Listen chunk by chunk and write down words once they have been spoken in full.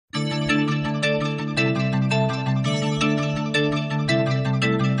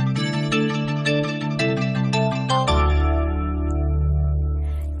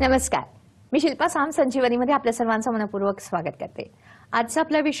नमस्कार, मी शिल्पा साम संजीवनीमध्ये आपल्या सर्वांचं मनपूर्वक स्वागत करते। आजचा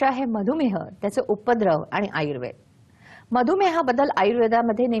आपला विषय आहे मधुमेह, त्याचे उपद्रव आणि आयुर्वेद। मधुमेहाबद्दल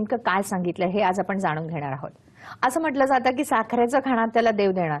आयुर्वेदामध्ये नेमकं काय सांगितलं हे आज आपण जाणून घेणार आहोत। असं म्हटलं जातं की साखरेचं खाणं त्याला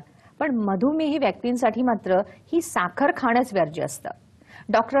देव देणार, पण मधुमेही व्यक्तींसाठी मात्र ही साखर खाणंच वर्ज्य असतं।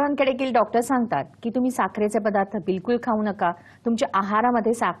 डॉक्टरांकडे गेले डॉक्टर सांगतात की तुम्ही साखरेचे पदार्थ बिलकुल खाऊ नका, तुमच्या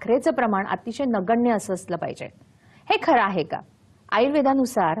आहारामध्ये साखरेचं प्रमाण अतिशय नगण्य असलं पाहिजे। हे खरं आहे का?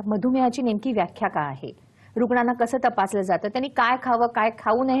 आयुर्वेदानुसार मधुमेहाची नेमकी व्याख्या काय आहे? रुग्णांना कसं तपासलं जातं, त्यांनी काय खावं काय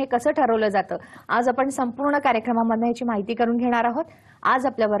खाऊ नये हे कसं ठरवलं जातं, आज आपण संपूर्ण कार्यक्रमामध्ये याची माहिती करून घेणार आहोत। आज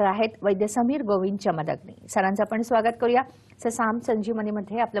आपल्याबरोबर आहेत वैद्य समीर गोविंद जमदग्नी सरांचं आपण स्वागत करूया। सर, साम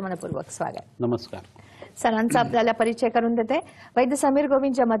संजीवनीमध्ये आपलं मनपूर्वक स्वागत। नमस्कार। सरांचा आपल्याला परिचय करून देते। वैद्य समीर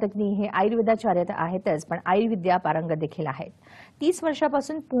गोविंद जमदग्नी हे आयुर्वेदाचार्य आहेतच, पण आयुर्विद्या पारंगत देखील आहेत। 30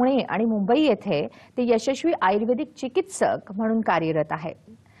 वर्षापासून पुणे आणि मुंबई येथे ते यशस्वी आयुर्वेदिक चिकित्सक म्हणून कार्यरत आहेत।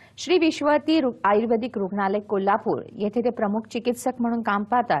 श्री विश्वती आयुर्वेदिक रुग्णालय कोल्हापूर येथे ते प्रमुख चिकित्सक म्हणून काम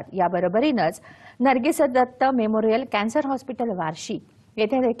पाहतात। याबरोबरीनच Nargis Dutt memorial cancer hospital वार्शी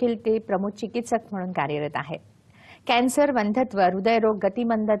येथे देखील ते प्रमुख चिकित्सक म्हणून कार्यरत आहेत। कॅन्सर, वंध्यत्व, हृदयरोग,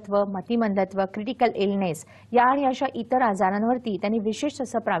 गतिमंदत्व, मतिमंदत्व, क्रिटिकल इलनेस या आणि अशा इतर आजारांवरती त्यांनी विशेष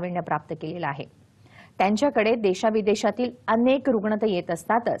असं प्रावीण्य प्राप्त केलेलं आहे। त्यांच्याकडे देशाविदेशातील अनेक रुग्ण तर येत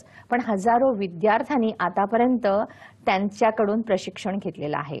असतातच, पण हजारो विद्यार्थ्यांनी आतापर्यंत त्यांच्याकडून प्रशिक्षण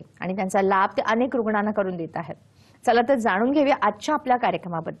घेतलेलं आहे आणि त्यांचा लाभ ते अनेक रुग्णांना करून देत आहेत। चला तर जाणून घेऊया आजच्या आपल्या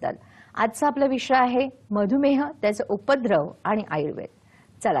कार्यक्रमाबद्दल। आजचा आपला विषय आहे मधुमेह, त्याचे उपद्रव आणि आयुर्वेद।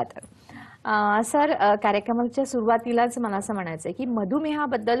 चला तर सर, कार्यक्रमाच्या सुरुवातीलाच मला असं म्हणायचंय की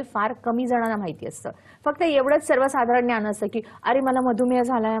मधुमेहाबद्दल फार कमी जणांना माहिती असतं। फक्त एवढंच सर्वसाधारण ज्ञान असतं की अरे मला मधुमेह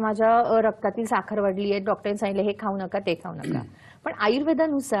झालाय, माझ्या रक्तातील साखर वाढली आहे, डॉक्टरांनी सांगितलं हे खाऊ नका ते खाऊ नका। पण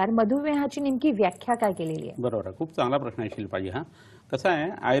आयुर्वेदानुसार मधुमेहाची नेमकी व्याख्या काय केलेली आहे? बरोबर आहे, खूप चांगला प्रश्न आहे शिल्पाजी। हा कसं आहे,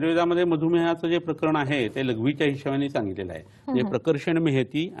 आयुर्वेदामध्ये मधुमेहाचं जे प्रकरण आहे ते लघवीच्या हिशोबाने सांगितलेलं आहे। म्हणजे प्रकर्षण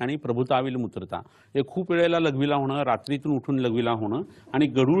मेहती आणि प्रभुताविल मूत्रता हे खूप वेळेला लघवीला होणं, रात्रीतून उठून लघवीला होणं आणि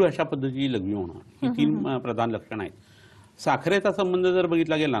गडूळ अशा पद्धतीची लघवी होणं, ही 3 प्रधान लक्षणं आहेत। साखरेचा संबंध जर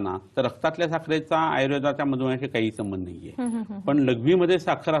बघितला गेला ना तर रक्तातल्या साखरेचा आयुर्वेदाच्या मधुमेहाशी काही संबंध नाहीये। पण लघवीमध्ये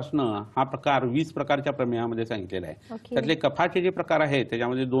साखर असणं हा प्रकार 20 प्रकारच्या प्रमेहामध्ये सांगितलेला आहे। त्यातले कफाचे जे प्रकार आहेत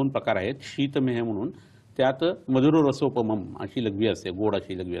त्याच्यामध्ये 2 प्रकार आहेत। शीतमेह म्हणून, त्यात मधुर रसोपमम अशी लघवी असते, गोड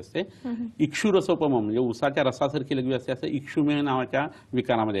अशी लघवी असते। इक्षु रसोपमम म्हणजे उसाच्या रसासारखी लघवी असते, असं इक्षुमेह नावाच्या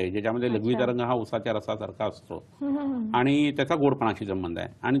विकारामध्ये आहे, ज्याच्यामध्ये लघवीचा रंग हा उसाच्या रसासारखा असतो आणि त्याचा गोडपणाशी संबंध आहे।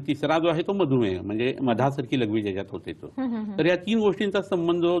 आणि तिसरा जो आहे तो मधुमेह म्हणजे मधासारखी लघवी ज्याच्यात होते तो। तर या 3 गोष्टींचा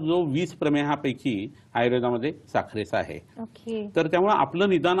संबंध जो 20 प्रमेहापैकी आयुर्वेदामध्ये साखरेचा आहे। तर त्यामुळे आपलं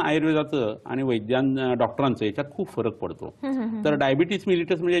निदान आयुर्वेदाचं आणि डॉक्टरांचं याच्यात खूप फरक पडतो। तर डायबिटीस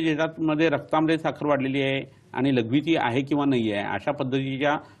मिलिटस म्हणजे ज्याच्यामध्ये रक्तामध्ये साखर वाढलेली आहे आणि लघवी ती आहे किंवा नाही आहे अशा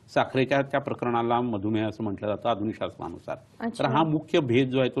पद्धतीच्या साखरेच्या त्या प्रकरणाला मधुमेह असं म्हटलं जातं आधुनिक शास्त्रानुसार। तर हा मुख्य भेद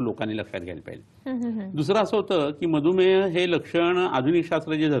जो आहे तो लोकांनी लक्षात घ्यायला पाहिजे। दुसरं असं होतं की मधुमेह हे लक्षण आधुनिक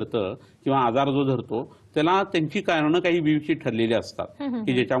शास्त्र जे धरतं किंवा आजार जो धरतो त्याला त्यांची कारणं काही विविध ठरलेली असतात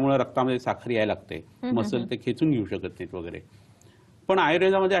की ज्याच्यामुळे रक्तामध्ये साखर यायला लागते, मसल ते खेचून घेऊ शकत नाहीत वगैरे। पण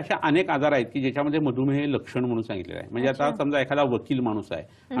आयुर्वेदामध्ये अशा अनेक आजार आहेत की ज्याच्यामध्ये मधुमेह लक्षण म्हणून सांगितलेलं आहे। म्हणजे आता समजा एखादा वकील माणूस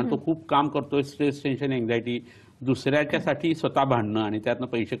आहे आणि तो खूप काम करतोय, स्ट्रेस, टेन्शन, एन्झायटी, दुसऱ्याच्यासाठी स्वतः भांडणं आणि त्यातनं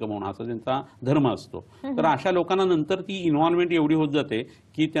पैसे कमवणं असा त्यांचा धर्म असतो। तर अशा लोकांना नंतर ती इन्व्हॉल्वमेंट एवढी होत जाते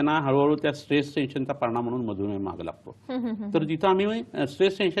की त्यांना हळूहळू त्या स्ट्रेस टेन्शनचा परिणाम म्हणून मधुमेह मागे लागतो। तर तिथं आम्ही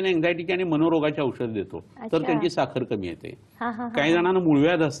स्ट्रेस, टेन्शन, एन्झायटीची आणि मनोरोगाची औषध देतो, तर त्यांची साखर कमी येते। काही जणांना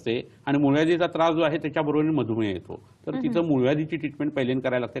मूळव्याध असते आणि मूळव्याधीचा त्रास जो आहे त्याच्याबरोबर मधुमेह येतो, तर तिथं मूळव्याधीची ट्रीटमेंट पहिल्यांदा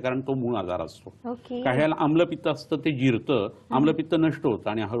करायला लागते कारण तो मूळ आजार असतो। काही आम्लपित्त असतं, ते जिरतं, आम्लपित्त नष्ट होतं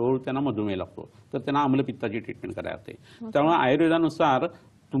आणि हळूहळू त्यांना मधुमेह लागतो, तर त्यांना आम्लपित्ताची ट्रीटमेंट करायला लागते। त्यामुळे आयुर्वेदानुसार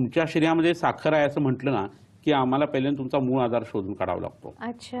तुमच्या शरीरामध्ये साखर आहे असं म्हटलं ना की आम्हाला पहिल्यांदा तुमचा मूळ आजार शोधून काढावा लागतो।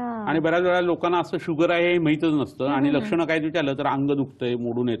 आणि बऱ्याच वेळा लोकांना असं शुगर आहे हे माहीतच नसतं आणि लक्षणं काय विचारलं तर अंग दुखतंय,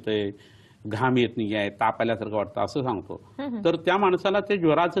 मोडून येतंय, घाम येत नाही आहे, ताप आल्यासारखं वाटतं असं सांगतो। तर त्या माणसाला ते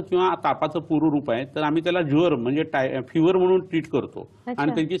ज्वराचं किंवा तापाचं पूर्व रूप आहे, तर आम्ही त्याला ज्वर म्हणजे फिवर म्हणून ट्रीट करतो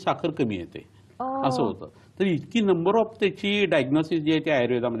आणि त्यांची साखर कमी येते असं होतं। तर इतकी नंबर ऑफ त्याची डायग्नोसिस जी आहे ते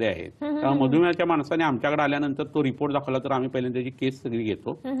आयुर्वेदामध्ये आहेत। मधुमेहाच्या माणसाने आमच्याकडे आल्यानंतर तो रिपोर्ट दाखवला तर आम्ही पहिल्यांदा त्याची केस सगळी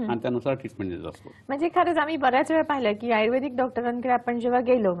घेतो आणि त्यानुसार ट्रीटमेंट देत असतो। म्हणजे खरंच आम्ही बऱ्याच वेळा पाहिलं की आयुर्वेदिक डॉक्टरांकडे आपण जेव्हा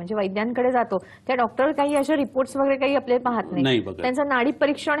गेलो म्हणजे वैद्यांकडे जातो, त्या डॉक्टर काही अशा रिपोर्ट्स वगैरे काही आपले पाहत नाही, त्यांचं नाडी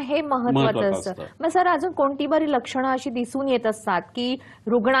परीक्षण हे महत्वाचं असतं। मग सर, अजून कोणती बरी लक्षणं अशी दिसून येत असतात की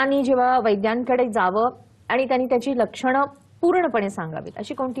रुग्णांनी जेव्हा वैद्यांकडे जावं आणि त्यांनी त्याची लक्षणं पूर्णपणे सांगावीत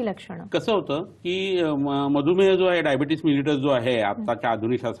अशी कोणती लक्षणं? कसं होतं की मधुमेह जो आहे, डायबिटीस मिलिटस जो आहे आताच्या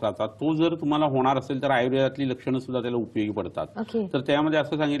आधुनिक शास्त्राचा, तो जर तुम्हाला होणार असेल तर आयुर्वेदातली लक्षणं सुद्धा त्याला उपयोगी पडतात. तर त्यामध्ये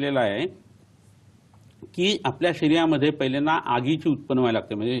असं सांगितलेलं आहे की आपल्या शरीरामध्ये पहिल्यांदा आगीची उत्पन्न व्हायला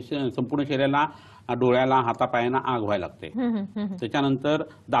लागते, म्हणजे संपूर्ण शरीराला, डोळ्याला, हातापायांना आग व्हायला लागते. त्याच्यानंतर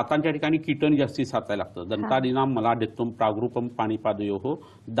दातांच्या ठिकाणी कीटन जास्ती साचायला लागतं. दंतादीनाम मलाढ्यत्वम प्रागरूपम पाणीपादयोः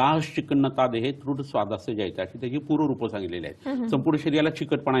दाह चिकन्नता देहे त्रुट स्वादास्य जयते, अशी त्याची पूर्वरूप सांगितलेली आहेत. संपूर्ण शरीराला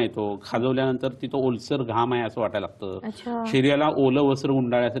चिकटपणा येतो, खाजवल्यानंतर तिथं ओलसर घाम आहे असं वाटायला लागतं, शरीराला ओलं वस्त्र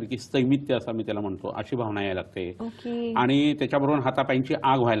गुंडाळ्यासारखी स्थैमित्य असं मी त्याला म्हणतो, अशी भावना यायला लागते. आणि त्याच्याबरोबर हातापायांची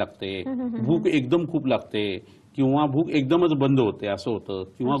आग व्हायला लागते, भूक एकदम खूप लागते, किंवा भूक एकदमच बंद होते असं होतं,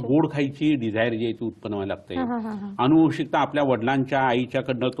 किंवा गोड खायची डिझायर जी आहे ती उत्पन्न व्हायला लागते. अनुवंशिकता आपल्या वडिलांच्या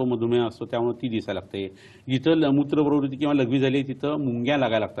आईच्याकडनं तो मधुमेह असतो त्यामुळे ती दिसायला लागते. जिथं मूत्र प्रवृत्ती किंवा लघवी झाली तिथं मुंग्या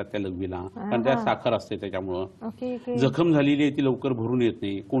लागायला लागतात त्या लघवीला, कारण त्यात साखर असते त्याच्यामुळं. जखम झालेली आहे ती लवकर भरून येत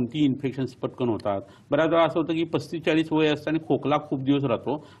नाही, कोणती इन्फेक्शन पटकन होतात. बऱ्याच वेळा असं होतं की 35-40 वय असतं आणि खोकला खूप दिवस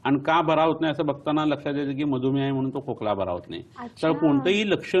राहतो, आणि का बरा होत नाही असं बघताना लक्षात येतं की मधुमेह आहे म्हणून तो खोकला बरा होत नाही. तर कोणतंही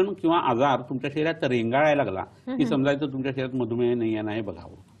लक्षण किंवा आजार तुमच्या शरीरात रेंगाळायला लागला की समजायचं तुमच्या शरीरात मधुमेह नाही आहे, नाही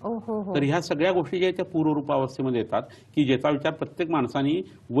बघावं. तर ह्या सगळ्या गोष्टी ज्या त्या पूर्वरूपावस्थेमध्ये येतात की ज्याचा विचार प्रत्येक माणसाने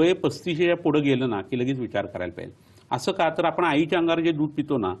वय 35 पुढे गेलं ना की लगेच विचार करायला पाहिजे. असं का, तर आपण आईच्या अंगावर जे दूध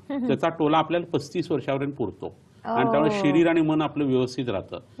पितो ना त्याचा टोला आपल्याला 35 वर्षापर्यंत पुरतो, आणि त्यामुळे शरीर आणि मन आपलं व्यवस्थित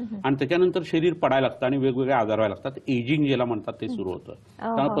राहतं, आणि त्याच्यानंतर शरीर पडायला लागतं आणि वेगवेगळे आजार व्हायला लागतात. एजिंग ज्याला म्हणतात ते सुरू होतं.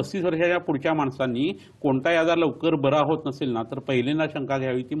 त्यामुळे 35 वर्षाच्या पुढच्या माणसांनी कोणताही आजार लवकर बरा होत नसेल ना तर पहिल्यांदा शंका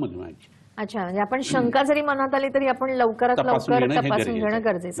घ्यावी ती मधुमेहाची. अच्छा, म्हणजे आपण शंका जरी मनात आली तरी आपण लवकरात लवकर तपासून घेणं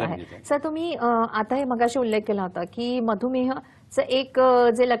गरजेचं आहे. सर, तुम्ही आता हे मगाशी उल्लेख केला होता की मधुमेहचं एक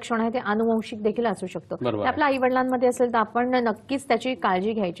जे लक्षण आहे ते अनुवंशिक देखील असू शकतं. आपल्या आई वडिलांमध्ये असेल तर आपण नक्कीच त्याची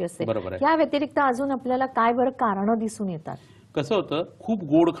काळजी घ्यायची असते. या व्यतिरिक्त अजून आपल्याला काय बरं कारणं दिसून येतात? कसं होतं, खूप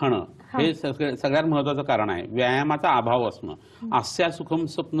गोड खाणं हे सगळ्यात महत्वाचं कारण आहे. व्यायामाचा अभाव असणं. आस्यासुखम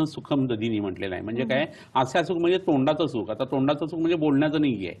स्वप्न सुखम ददिनी म्हटलेलं आहे. म्हणजे काय, आस्यासुख म्हणजे तोंडाचं सुख. आता तोंडाचं सुख म्हणजे बोलण्याचं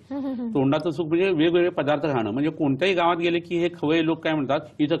नाहीये, तोंडाचं सुख म्हणजे वेगवेगळे पदार्थ खाणं. म्हणजे कोणत्याही गावात गेले की हे खवय्ये लोक काय म्हणतात,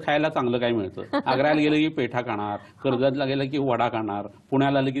 इथं खायला चांगलं काय मिळतं. आग्र्याला गेलं की पेठा खाणार, कर्जतला गेलं की वडा खाणार,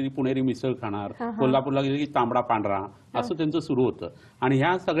 पुण्याला आलं की पुणेरी मिसळ खाणार, कोल्हापूरला गेलं की तांबडा पांढरा, असं त्यांचं सुरू होतं. आणि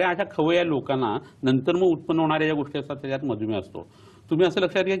ह्या सगळ्या अशा खवय्या लोकांना नंतर मग उत्पन्न होणाऱ्या ज्या गोष्टी असतात त्याच्यात मधुमेह असतो. तुम्ही असं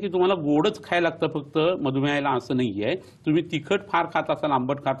लक्षात घ्या की तुम्हाला गोडच खायला लागतं फक्त मधुमेहाला, असं नाहीये. तुम्ही तिखट फार खात असाल,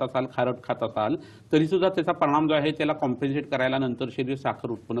 आंबट खात असाल, खारट खात असाल तरी सुद्धा त्याचा परिणाम जो आहे त्याला कॉम्पेन्सेट करायला नंतर शरीर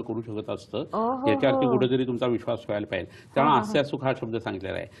साखर उत्पन्न करू शकत असतं. याच्यावरती कुठेतरी तुमचा विश्वास व्हायला पाहिजे. त्यामुळे आस्यासुख हा शब्द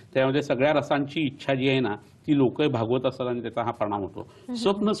सांगितलेला आहे. त्यामध्ये सगळ्या रसांची इच्छा जी आहे ना ती लोक भागवत असतात आणि त्याचा हा परिणाम होतो.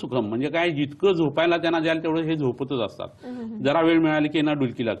 स्वप्न सुखम म्हणजे काय, जितकं झोपायला त्यांना द्याल तेवढं हे झोपतच असतात. जरा वेळ मिळाली की यांना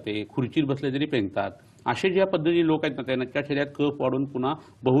डुलकी लागते, खुर्चीत बसले तरी पेंगतात. असे ज्या पद्धतीने लोक आहेत ना त्यांच्या शरीरात कफ वाढून पुन्हा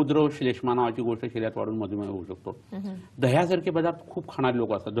बहुद्रव श्लेष्मा नावाची गोष्ट शरीरात वाढून मधुमेह होऊ शकतो. दह्यासारखे पदार्थ खूप खाणारे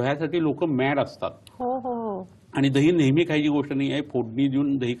लोक असतात. दह्यासाठी लोक मॅड असतात. आणि दही नेहमी खायची गोष्ट नाही आहे. फोडणी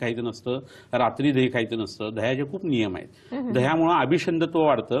देऊन दही खायचं नसतं, रात्री दही खायचं नसतं. दह्याचे खूप नियम आहेत. दह्यामुळे अभिषंधत्व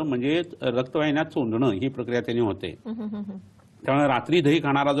वाढतं, म्हणजे रक्तवाहिन्यात चोंदणं ही प्रक्रिया त्याने होते. त्यामुळे रात्री दही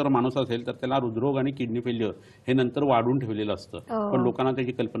खाणारा जर माणूस असेल तर त्याला हृदरोग आणि किडनी फेल्युअर हे नंतर वाढून ठेवलेलं असतं, पण लोकांना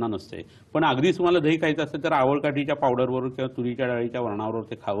त्याची कल्पना नसते. पण अगदीच तुम्हाला दही खायचं असेल तर आवळकाठीच्या पावडरवर किंवा तुरीच्या डाळीच्या वर्णावर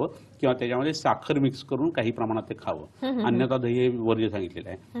ते खावं, किंवा त्याच्यामध्ये साखर मिक्स करून काही प्रमाणात ते खावं, अन्यथा दही हे वर्ज्य सांगितलेलं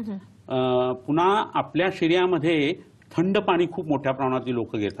आहे. पुन्हा आपल्या शरीरामध्ये थंड पाणी खूप मोठ्या प्रमाणात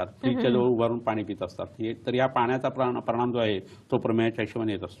लोक घेतात, फ्रीजच्या जवळ उभारून पाणी पित असतात. तर या पाण्याचा परिणाम जो आहे तो प्रमेहाच्या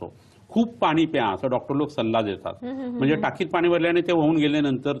हिशोबाने येत असतो. खूप पाणी प्या असं डॉक्टर लोक सल्ला देतात. म्हणजे टाकीत पाणी भरल्याने ते वाहून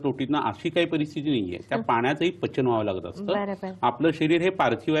गेल्यानंतर तोटीतनं अशी काही परिस्थिती नाहीये. त्या पाण्याचंही पचन व्हावं लागत असतं. आपलं शरीर हे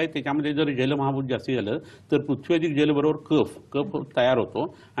पार्थिव आहे, त्याच्यामध्ये जर जलमहाभूत जास्ती झालं तर पृथ्वी अधिक जल बरोबर कफ तयार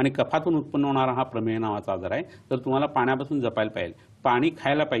होतो, आणि कफातून उत्पन्न होणारा हा प्रमेह नावाचा आजार आहे. तर तुम्हाला पाण्यापासून जपायला पाहिजे. पाणी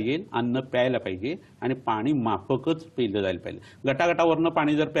खायला पाहिजे, अन्न प्यायला पाहिजे, आणि पाणी माफकच पिलं जायला पाहिजे. गटागटावरनं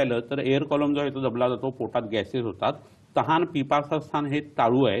पाणी जर प्यालं तर एअर कॉलम जो आहे तो दबला जातो, पोटात गॅसेस होतात. तहान पिपासा स्थान हे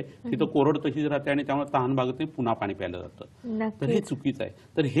टाळू आहे, तिथं कोरड तशीच राहते आणि त्यामुळे तहान भागत नाही, पुन्हा पाणी प्यायलं जातं. तर हे चुकीचं आहे.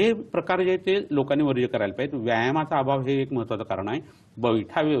 तर हे प्रकार जे ते लोकांनी वर्ज्य करायला पाहिजे. व्यायामाचा अभाव हे एक महत्वाचं कारण आहे.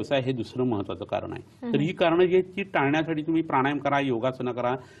 बैठा व्यवसाय हे दुसरं महत्वाचं कारण आहे. तर ही कारणं जी आहेत ती टाळण्यासाठी तुम्ही प्राणायाम करा, योगासनं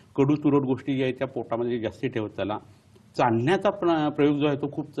करा, कडू तुरट गोष्टी ज्या आहेत त्या पोटामध्ये जास्ती ठेवत चला. चालण्याचा प्रयोग जो आहे तो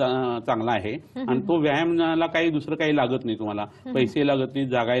खूप चांगला आहे, आणि तो व्यायामाला काही दुसरं काही लागत नाही. तुम्हाला पैसे लागत नाही,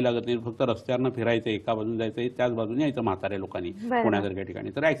 जागाही लागत नाही, फक्त रस्त्यावरनं फिरायचं, एका बाजून जायचं, त्याच बाजून यायचं म्हाताऱ्या लोकांनी पुण्यासारख्या ठिकाणी.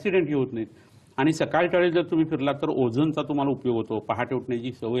 तर ऍक्सिडेंटही होत नाहीत. आणि सकाळच्या वेळेस जर तुम्ही फिरलात तर ओझोनचा तुम्हाला उपयोग होतो, पहाटे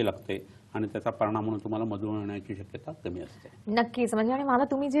उठण्याची सवय लागते आणि त्याचा परिणाम म्हणून तुम्हाला मधुमेह होण्याची शक्यता कमी असते. नक्कीच. म्हणजे आणि मला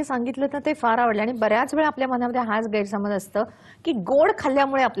तुम्ही जे सांगितलं तर ते फार आवडलं आणि बऱ्याच वेळा आपल्या मनामध्ये हाच गैरसमज असतं की गोड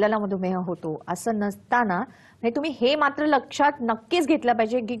खाल्ल्यामुळे आपल्याला मधुमेह होतो, असं नसताना म्हणजे तुम्ही हे मात्र लक्षात नक्कीच घेतलं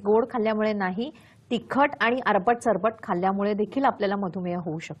पाहिजे की गोड खाल्ल्यामुळे नाही, तिखट आणि अरबट सरबट खाल्ल्यामुळे देखील आपल्याला मधुमेह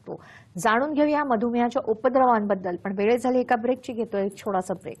होऊ शकतो. जाणून घेऊया मधुमेहाच्या उपद्रवांबद्दल, पण वेळ झाली एका ब्रेकची, घेतोय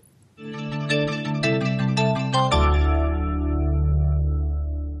छोटासा ब्रेक.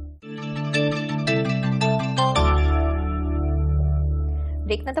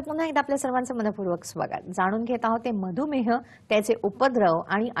 ब्रेकनंतर पुन्हा एकदा आपल्या सर्वांचं मनपूर्वक स्वागत. जाणून घेत आहोत ते मधुमेह, त्याचे उपद्रव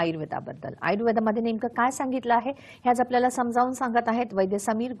आणि आयुर्वेदाबद्दल. आयुर्वेदामध्ये नेमकं काय सांगितलं आहे हे आज आपल्याला समजावून सांगत आहेत वैद्य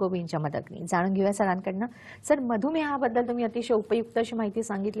समीर गोविंद जमदग्नी. जाणून घेऊया सरांकडनं. सर, मधुमेहाबद्दल तुम्ही अतिशय उपयुक्त अशी माहिती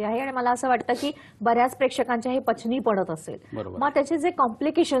सांगितली आहे आणि मला असं वाटतं की बऱ्याच प्रेक्षकांच्या हे पचनी पडत असेल. मग त्याचे जे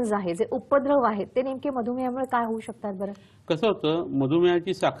कॉम्प्लिकेशन्स आहेत, जे उपद्रव आहेत, ते नेमके मधुमेहामुळे काय होऊ शकतात बरं? कसं होतं,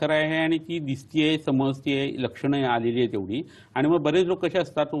 मधुमेहाची साखर आहे आणि ती दिसतीये, समजतीये, लक्षणं आलेली आहे तेवढी. आणि मग बरेच लोक कसे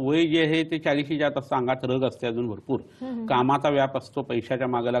असतात, वय जे आहे ते 40शी जात असतं, अंगात रग असते अजून भरपूर, कामाचा व्याप असतो, पैशाच्या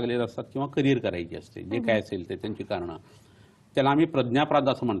मागे लागलेले असतात किंवा करिअर करायची असते, जे काय असेल ते त्यांची कारणं. त्याला आम्ही प्रज्ञाप्राद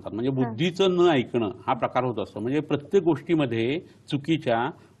असं म्हणतात, म्हणजे बुद्धीचं न ऐकणं हा प्रकार होत असतो. म्हणजे प्रत्येक गोष्टीमध्ये चुकीच्या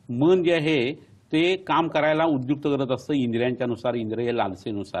मन जे आहे ते काम करायला उद्युक्त करत असतं इंद्रियांच्या नुसार, इंद्रिय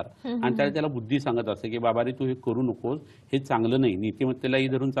लालसेनुसार. आणि त्याला बुद्धी सांगत असते की बाबा रे, तू हे करू नकोस, हे चांगलं नाही, नीतिमत्तेलाही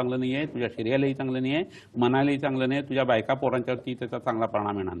धरून चांगलं नाही आहे, तुझ्या शरीरालाही चांगलं नाही आहे, मनालाही चांगलं नाही, तुझ्या बायका पोरांच्यावरती त्याचा चांगला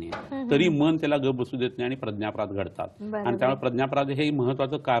परिणाम येणार नाही. तरी मन त्याला गप बसू देत नाही आणि प्रज्ञाप्राद घडतात. आणि त्यामुळे प्रज्ञाप्राद हे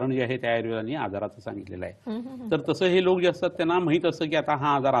महत्वाचं कारण जे आहे त्या आयुर्वेदाने आजाराचं सांगितलेलं आहे. तर तसं हे लोक जे असतात त्यांना माहित असतं की आता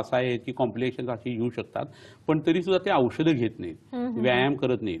हा आजार असा आहे, की कॉम्प्लिकेशन्स अशी येऊ शकतात, पण तरी सुद्धा ते औषधं घेत नाहीत, व्यायाम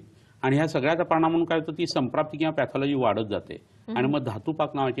करत नाहीत. आणि ह्या सगळ्याचा परिणाम म्हणून काय होतं, ती संप्राप्ती किंवा पॅथॉलॉजी वाढत जाते आणि मग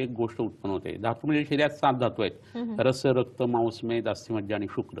धातुपाक नावाची एक गोष्ट उत्पन्न होते. धातू म्हणजे शरीरात 7 धातू आहेत, रस, रक्त, मांस, मेद, अस्थिमज्जा आणि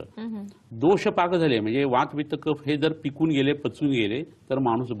शुक्र. दोषपाक झाले म्हणजे वात, पित्त, कफ हे जर पिकून गेले, पचून गेले तर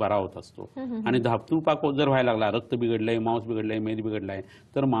माणूस बरा होत असतो. आणि धातुपाक जर व्हायला लागला, रक्त बिघडलंय, मांस बिघडलंय, मेद बिघडलाय,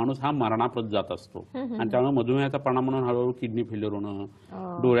 तर माणूस हा मरणाप्रत जात असतो. आणि त्यामुळे मधुमेहाचा परिणाम म्हणून हळूहळू किडनी फेल्युअर होणं,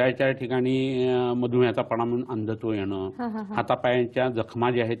 डोळ्याच्या ठिकाणी मधुमेहाचा परिणाम म्हणून अंधत्व येणं, हातापायांच्या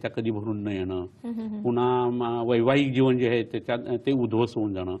जखमा ज्या आहेत त्या कधी भरून न येणं, पुन्हा वैवाहिक जीवन जे आहे त्याच्यात ते उद्ध्वस्त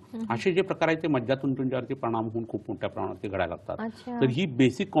होऊन जाणं, असे जे प्रकार आहेत ते मज्जातंतूंच्यावरती परिणाम होऊन खूप मोठ्या प्रमाणात घडायला लागतात. तर ही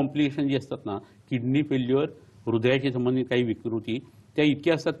बेसिक कॉम्प्लिकेशन जी असतात ना, किडनी फेल्युअर, हृदयाशी संबंधित काही विकृती, त्या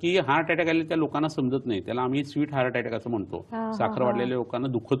इतक्या असतात की हार्ट अटॅक आले त्या लोकांना समजत नाही. त्याला आम्ही स्वीट हार्ट अटॅक असं म्हणतो. साखर वाढलेल्या लोकांना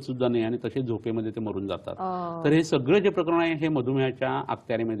दुखत सुद्धा नाही आणि तसे झोपेमध्ये ते मरून जातात. तर हे सगळं जे प्रकरण आहे हे मधुमेहाच्या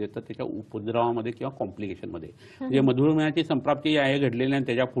अखत्यारीमध्ये येतं, त्याच्या उपद्रवामध्ये किंवा कॉम्प्लिकेशनमध्ये. म्हणजे मधुमेहाची संप्राप्ती आहे घडलेली आणि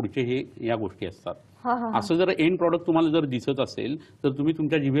त्याच्या पुढचे हे या गोष्टी असतात. असं जर एंड प्रॉडक्ट तुम्हाला जर दिसत असेल तर तुम्ही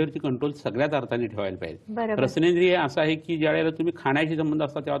तुमच्या जिभेवरची कंट्रोल सगळ्याच अर्थाने ठेवायला पाहिजे. रसनेंद्रिय असं आहे की ज्या वेळेला तुम्ही खाण्याशी संबंध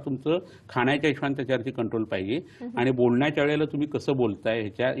असता तेव्हा तुमचं खाण्याच्या हिशोबाने त्याच्यावरती कंट्रोल पाहिजे आणि बोलण्याच्या वेळेला तुम्ही कसं बोलताय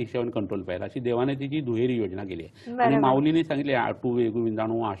ह्याच्या हिशोबाने कंट्रोल पाहिजे. अशी देवाने तिची दुहेरी योजना केली आहे. आणि माऊलीने सांगितले, आटू वेगू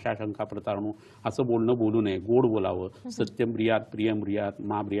विंदाणू आशा शंका प्रतारणू, असं बोलणं बोलू नये, गोड बोलावं, सत्यम ब्रियात प्रियम ब्रियात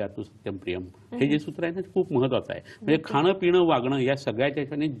मा ब्रियात तू सत्यम प्रियम, हे जे सूत्र आहे ना खूप महत्वाचं आहे. म्हणजे खाणं पिणं वागणं या सगळ्याच्या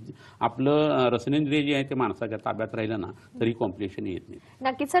हिशोबाने आपलं रसनेंद्रिय जे आहे ते माणसाच्या ताब्यात राहिलं ना तरी कॉम्प्लिकेशन येत नाही.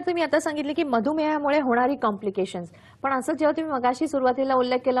 नक्कीच सर, तुम्ही आता सांगितले की मधुमेहामुळे होणारी कॉम्प्लिकेशन्स, पण असं जेव्हा तुम्ही मगाशी सुरुवातीला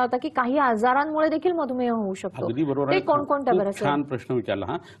उल्लेख केला होता की काही आजारांमुळे देखील मधुमेह होऊ शकतो, अगदी बरोबर ते आहे. कोणकोणत्या बरं? छान प्रश्न विचारला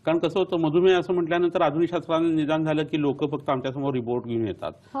हा. कारण कसं होतं, मधुमेह असं म्हटल्यानंतर आधुनिक शास्त्राने निदान झालं की लोक फक्त आमच्यासमोर रिपोर्ट घेऊन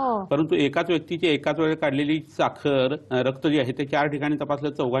येतात, परंतु एकाच व्यक्तीची एकाच वेळेला काढलेली साखर, रक्त जे आहे ते 4 ठिकाणी तपासलं,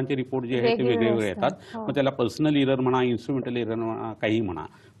 4घांचे रिपोर्ट जे आहे ते वेगवेगळे येतात. मग त्याला पर्सनल एरर म्हणा, इन्स्ट्रुमेंटल एरर म्हणा, काही म्हणा,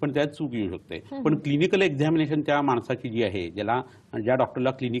 पण त्यात चूक येऊ शकते. पण क्लिनिकल एक्झामिनेशन त्या माणसाची जी आहे, ज्या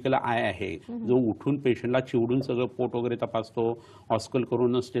डॉक्टरला क्लिनिकल आय आहे, जो उठून पेशंटला चिवडून सगळं पोट वगैरे तपासतो, ऑस्कल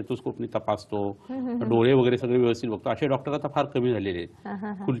करून स्टेथोस्कोपनी तपासतो, डोळे वगैरे सगळे व्यवस्थित बघतो, असे डॉक्टर आता फार कमी झालेले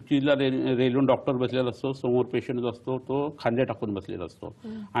आहेत. खुर्चीला रेलून डॉक्टर बसलेला असतो, समोर पेशंट असतो, तो खांदे टाकून बसलेला असतो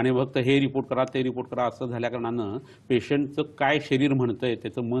आणि फक्त हे रिपोर्ट करा, ते रिपोर्ट करा असं झाल्या कारणानं पेशंटचं काय शरीर म्हणतंय,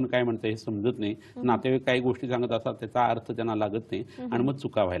 त्याचं मन काय म्हणतंय हे समजत नाही. नातेवाईक काही गोष्टी सांगत असतात, त्याचा अर्थ त्यांना लागत नाही आणि मग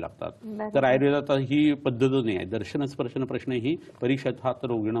चुका व्हायला लागतात. तर आयुर्वेदात ही पद्धत नाही आहे. दर्शन स्पर्शन प्रश्न ही परीक्षात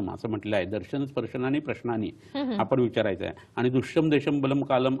रोगिणम असं म्हटलं आहे. दर्शन स्पर्शनाने प्रश्नांनी आपण विचारायचं आहे. आणि दुष्यम देशम बलम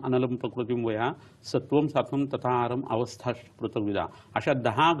कालम अनलम प्रकृतीम वया सत्वम सात्वम तथाहारम अवस्था पृथकविदा, अशा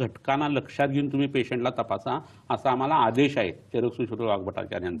 10 घटकांना लक्षात घेऊन तुम्ही पेशंटला तपासा, असा आम्हाला आदेश आहे चरकसुश्रुत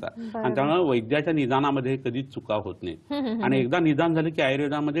वाग्भटाचार्यांचा. आणि त्यामुळे वैद्याच्या निदानामध्ये कधीच चुका होत नाहीत. आणि एकदा निदान झालं की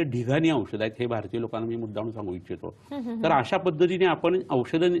आयुर्वेदामध्ये ढिगाणी औषध आहेत, हे भारतीय लोकांना मी मुद्दाम सांगू इच्छितो. तर अशा पद्धतीने आपण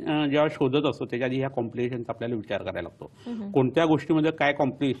औषधं जेव्हा शोधत असतो त्याच्या त्याच्या आधी ह्या कॉम्प्लिकेशनचा आपल्याला विचार करायला लागतो. कोणत्या गोष्टीमध्ये काय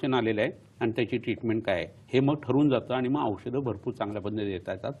कॉम्प्लिकेशन आलेलं आहे आणि त्याची ट्रीटमेंट काय आहे हे मग ठरवून जातं आणि मग औषधं भरपूर चांगल्या पद्धतीने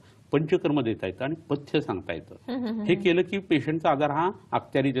देता येतात, पंचकर्म देता येतं आणि पथ्य सांगता येतं. हे केलं की पेशंटचा आजार हा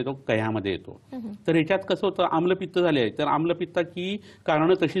अखत्यारीत येतो, कह्यामध्ये येतो. तर ह्याच्यात कसं होतं, आम्लपित्त झाले तर आम्लपित्ताची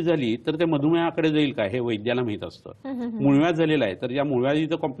कारणं तशी झाली तर ते मधुमेहाकडे जाईल का हे वैद्याला माहित असतं. मुळव्याध झालेला आहे तर या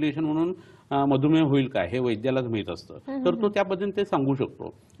मुळव्याधीचं कॉम्प्लिकेशन म्हणून मधुमेह होईल का हे वैद्यालाच माहित असतं. तर तो त्या पद्धतीने ते सांगू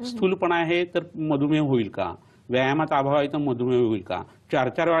शकतो. स्थूलपणा आहे तर मधुमेह होईल का, व्यायामाचा अभाव आहे तर मधुमेह होईल का,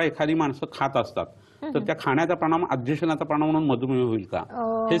 4-4 वेळा एखादी माणसं खात असतात तर त्या खाण्याचा परिणाम अध्यक्षणाचा परिणाम म्हणून मधुमेह होईल का,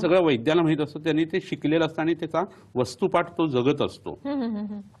 हे सगळं वैद्याला माहित असतं. त्यांनी ते शिकलेलं असतं आणि त्याचा वस्तुपाठ तो जगत असतो.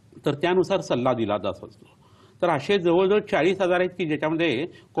 तर त्यानुसार सल्ला दिला जात असतो. तर असे जवळजवळ 40,000 आहेत की ज्याच्यामध्ये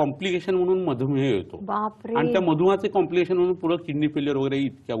कॉम्प्लिकेशन म्हणून मधुमेह येतो आणि त्या मधुमेहाचे कॉम्प्लिकेशन म्हणून पुढे किडनी फेल्युअर वगैरे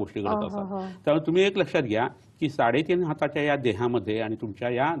इतक्या गोष्टी घडत असतात. त्यामुळे तुम्ही एक लक्षात घ्या की 3.5 हाताच्या या देहामध्ये आणि तुमच्या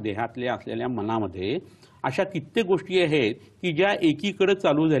या देहातल्या असलेल्या मनामध्ये अशा कित्येक गोष्टी आहेत की ज्या एकीकडे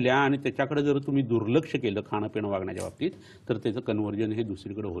चालू झाल्या आणि त्याच्याकडे जर तुम्ही दुर्लक्ष केलं खाणं पिणं वागण्याच्या बाबतीत तर त्याचं कन्व्हर्जन हे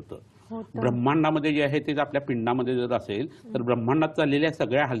दुसरीकडे होतं. ब्रह्मांडामध्ये जे आहे ते आपल्या पिंडामध्ये जर असेल तर ब्रह्मांडात चाललेल्या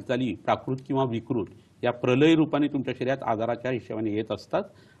सगळ्या हालचाली प्राकृत किंवा विकृत या प्रलय रूपाने तुमच्या शरीरात आजाराच्या हिशोबाने येत असतात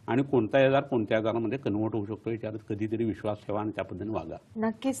आणि कोणताही आजार कोणत्या आजारामध्ये कन्व्हर्ट होऊ शकतो याच्यावर कधीतरी विश्वास ठेवा आणि त्या पद्धतीने वागा.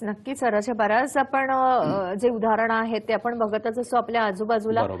 नक्कीच नक्कीच सर. असे बऱ्याच आपण जे उदाहरणं आहेत ते आपण बघतच असतो आपल्या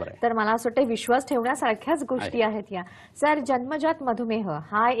आजूबाजूला. तर मला असं वाटतं विश्वास ठेवण्यासारख्याच गोष्टी आहेत या. सर, जन्मजात मधुमेह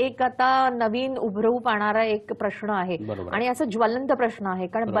हा एक आता नवीन उभरवू पाहणारा एक प्रश्न आहे आणि असं ज्वलंत प्रश्न आहे,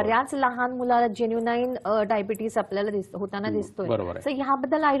 कारण बऱ्याच लहान मुलाला जेन्युनाईन डायबिटीस आपल्याला होताना दिसतोय. तर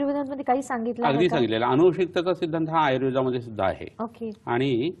ह्याबद्दल आयुर्वेदामध्ये काही सांगितलं? अगदी सांगितलेलं. अनुवंशिकतेचा सिद्धांत हा आयुर्वेदामध्ये सुद्धा आहे. ओके.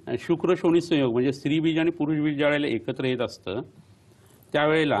 आणि शुक्र शोणी संयोग म्हणजे स्त्री बीज आणि पुरुष बीज ज्या वेळेला एकत्र येत असतं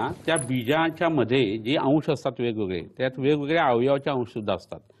त्यावेळेला त्या बीजाच्या मध्ये जे अंश असतात वेगवेगळे, त्यात वेगवेगळ्या अवयवाचे अंश सुद्धा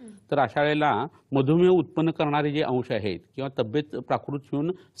असतात. तर अशा वेळेला मधुमेह उत्पन्न करणारे जे अंश आहेत किंवा तब्येत प्राकृत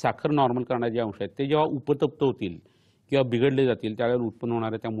ठेवून साखर नॉर्मल करणारे जे अंश आहेत ते जेव्हा उपतप्त होतील किंवा बिघडले जातील त्यावेळेला उत्पन्न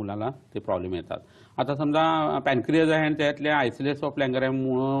होणाऱ्या त्या मुलाला ते प्रॉब्लेम येतात. आता समजा पॅनक्रियाज आहे आणि त्यातल्या आयसोलेस ऑफ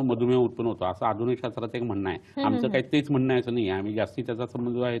लँगरॅममुळे मधुमेह उत्पन्न होतो असं आधुनिक शास्त्रात एक म्हणणं आहे. आमचं काही तेच म्हणणं आहे असं नाही आहे. आम्ही जास्तीत त्याचा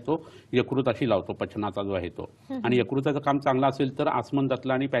संबंध जो आहे तो यकृताशी लावतो, पचनाचा जो आहे तो. आणि यकृताचं काम चांगलं असेल तर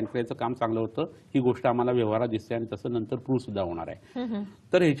आसमंतातलं आणि पॅनक्रियाचं काम चांगलं होतं. ही गोष्ट आम्हाला व्यवहारात दिसते आणि तसं नंतर प्रूव्ह सुद्धा होणार आहे.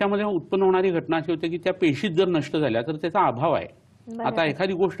 तर ह्याच्यामध्ये उत्पन्न होणारी घटना अशी होते की त्या पेशीत जर नष्ट झाल्या तर त्याचा अभाव आहे. आता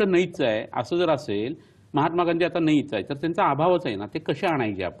एखादी गोष्ट नाहीच आहे असं जर असेल, महात्मा गांधी आता नाहीच आहे तर त्यांचा अभावच आहे ना, ते कसे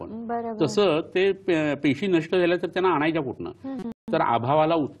आणायचे आपण? तसं ते पेशी नष्ट झाल्या तर त्यांना आणायच्या कुठनं? तर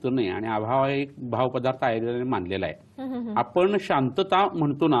अभावाला उत्तर नाही आणि अभाव एक भावपदार्थ आयुर्वेदाने मानलेला आहे. आपण शांतता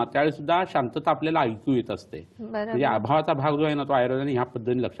म्हणतो ना त्यावेळी सुद्धा शांतता आपल्याला ऐकू येत असते. म्हणजे अभावाचा भाग जो आहे ना तो आयुर्वेदाने ह्या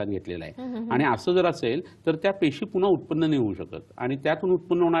पद्धतीने लक्षात घेतलेला आहे. आणि असं जर असेल तर त्या पेशी पुन्हा उत्पन्न नाही होऊ शकत आणि त्यातून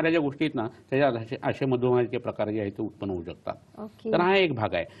उत्पन्न होणाऱ्या ज्या गोष्टी आहेत ना त्याच्यात असे मधुमेहाचे प्रकार जे आहेत ते उत्पन्न होऊ शकतात. तर हा एक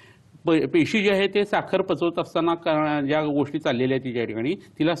भाग आहे. पेशी जी आहे ते साखर पचवत असताना ज्या गोष्टी चाललेल्या आहेत तिच्या ठिकाणी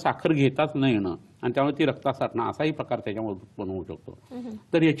तिला साखर घेताच न येणं आणि त्यामुळे ती रक्तात साठणं असाही प्रकार त्याच्यामुळे उत्पन्न होऊ शकतो.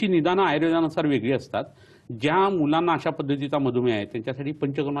 तर याची निदानं आयुर्वेदानुसार वेगळी असतात. ज्या मुलांना अशा पद्धतीचा मधुमेह आहे त्यांच्यासाठी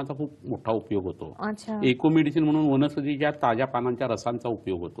पंचकर्माचा खूप मोठा उपयोग होतो. इको मेडिसिन म्हणून वनस्पतीच्या ताज्या पानांच्या रसांचा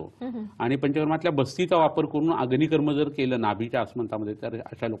उपयोग होतो आणि पंचकर्मातल्या बस्तीचा वापर करून अग्निकर्म जर केलं नाभीच्या आसमंतामध्ये तर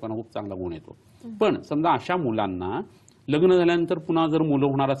अशा लोकांना खूप चांगला गुण येतो. पण समजा अशा मुलांना लग्न झाल्यानंतर पुन्हा जर मुलं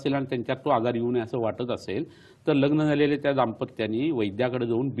होणार असेल आणि त्यांच्यात तो आजार येऊ नये असं वाटत असेल तर लग्न झालेल्या त्या दाम्पत्यांनी वैद्याकडे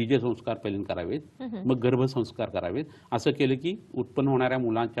जाऊन बीजसंस्कार पहिल्यांदा करावेत, मग गर्भसंस्कार करावेत. असं केलं की उत्पन्न होणाऱ्या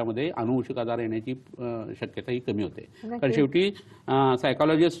मुलांच्या मध्ये अनुवंशिक आजार येण्याची शक्यता ही कमी होते. कारण शेवटी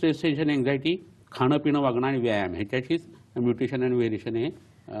सायकोलॉजी, स्ट्रेस, टेन्शन, एन्झायटी, खाणं पिणं वागणं आणि व्यायाम ह्याच्याशीच म्युटेशन आणि व्हेरिएशन हे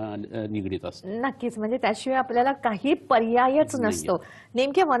निगडीत असतं. नक्कीच. म्हणजे त्याशिवाय आपल्याला काही पर्यायच नसतो.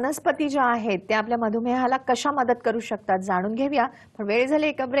 नेमक्या वनस्पती ज्या आहेत त्या आपल्या मधुमेहाला कशा मदत करू शकतात जाणून घेऊया. पण वेळ झाली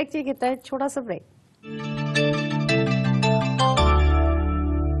एका ब्रेकची, घेत आहे छोटासा ब्रेक.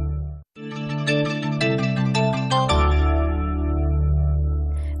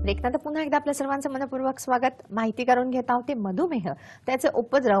 ब्रेकनंतर पुन्हा एकदा आपल्या सर्वांचं मनपूर्वक स्वागत. माहिती करून घेत आहोत ते मधुमेह, त्याचे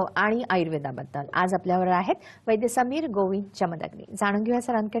उपद्रव आणि आयुर्वेदाबद्दल. आज आपल्यावर आहेत वैद्य समीर, गोविंद, जमदग्नी. जाणून घेऊया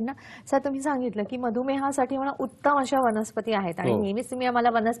सरांकडनं. सर, तुम्ही सांगितलं की मधुमेहासाठी म्हणा उत्तम अशा वनस्पती आहेत आणि नेहमीच तुम्ही आम्हाला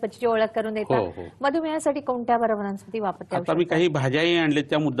वनस्पतीची ओळख करून देता. मधुमेहासाठी कोणत्या बरं वनस्पती वापरता? आता मी काही भाज्याही आणल्या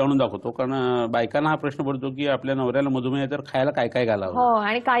त्या मुद्दावून दाखवतो, कारण बायकांना हा प्रश्न पडतो की आपल्या नवऱ्याला मधुमेह तर खायला काय काय घालावं. हो,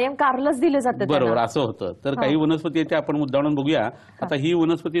 आणि कायम कारलंच दिलं जातं. बरोबर, असं होतं. तर काही वनस्पती आहेत त्या आपण मुद्दावून बघूया. आता ही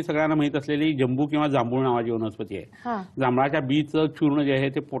वनस्पती वनस्पती सगळ्यांना माहित असलेली जंबू किंवा जांभूळ नावाची वनस्पती आहे. जांभळाच्या बीचं चूर्ण जे आहे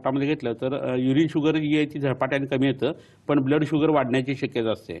ते पोटामध्ये घेतलं तर युरिन शुगर जी आहे ती झपाट्याने कमी येतं, पण ब्लड शुगर वाढण्याची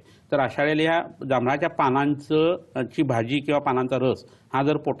शक्यता असते. तर अशा वेळेला या जांभळाच्या पानांची भाजी किंवा पानांचा रस हा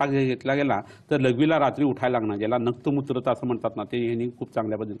जर पोटात घेतला गेला तर लघवीला रात्री उठायला लागणं, ज्याला नक्तमूत्रता असं म्हणतात ना, ते ह्यानी खूप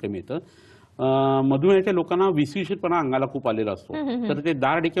चांगल्या पद्धतीने कमी येतं. मधुमेहाच्या लोकांना विसविशीतपणा अंगाला खूप आलेला असतो, तर ते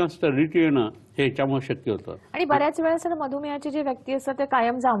दाढ किंवा स्टर्डिटी येणं हे ह्याच्यामुळे शक्य होतं. आणि बऱ्याच वेळेस मधुमेहाचे जे व्यक्ती असतात ते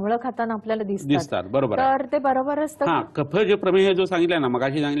कायम जांभळं खाताना आपल्याला दिसतात. बरोबर. तर ते बरोबर असतं. हा, कफ जे प्रमेह जो सांगितलाय ना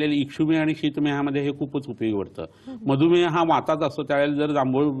मगाशी सांगितलेले, इक्षुमेह आणि शीतमेहामध्ये हे खूपच उपयोगी पडतं. मधुमेह हा वाताचा असतो, त्यावेळेला जर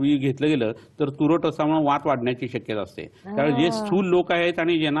जांभूळ बी घेतलं गेलं तर तुरट असल्यामुळे वात वाढण्याची शक्यता असते. त्यावेळेस जे स्थूल लोक आहेत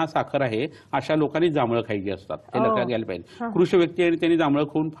आणि ज्यांना साखर आहे अशा लोकांनी जांभळं खायची असतात, हे लक्षात घ्यायला पाहिजे. कृष व्यक्ती आणि त्यांनी जांभळं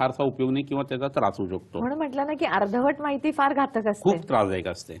खाऊन फारसा उपयोग नाही किंवा त्याचा त्रास होऊ शकतो. म्हणून म्हटलं ना की अर्धवट माहिती फार घातक असते, खूप त्रासदायक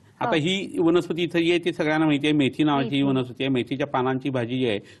असते. आता ही वनस्पती इथे आहे ती सगळ्यांना माहिती आहे, मेथी नावाची ही वनस्पती आहे. मेथीच्या पानांची भाजी जी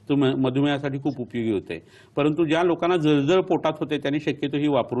आहे तो मधुमेहासाठी खूप उपयोगी होते. परंतु ज्या लोकांना जळजळ पोटात होते त्यांनी शक्यतो ही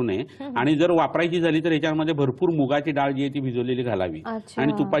वापरू नये, आणि जर वापरायची झाली तर याच्यामध्ये भरपूर मुगाची डाळ जी आहे ती भिजवलेली घालावी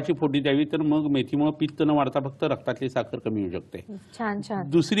आणि तुपाची फोडणी द्यावी, तर मग मेथीमुळे पित्त न वाढता फक्त रक्तातली साखर कमी होऊ शकते. छान छान.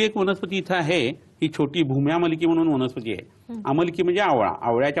 दुसरी एक वनस्पती इथं आहे, ही छोटी भूम्यामलकी म्हणून वनस्पती आहे. अमलकी म्हणजे आवळा,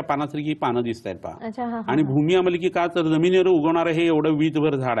 आवळ्याच्या पानासारखी ही पानं दिसत आहेत पहा. आणि भूमी अमलकी का, तर जमिनीवर उगवणारं हे एवढं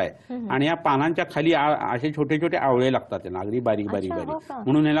वीजभर झाड आहे आणि या पानांच्या खाली असे छोटे छोटे आवळे लागतात त्यांना, अगदी बारीक बारीक बारीक,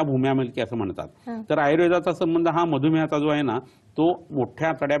 म्हणून याला भूम्यामलकी असं म्हणतात. तर आयुर्वेदाचा संबंध हा मधुमेहाचा जो आहे ना तो मोठ्या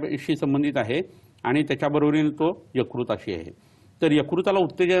आतड्याशी संबंधित आहे आणि त्याच्याबरोबरीने तो यकृताशी आहे. तर यकृताला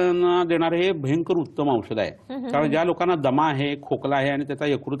उत्तेजन देणारे हे भयंकर उत्तम औषध आहे. कारण ज्या लोकांना दमा आहे, खोकला आहे आणि त्याचा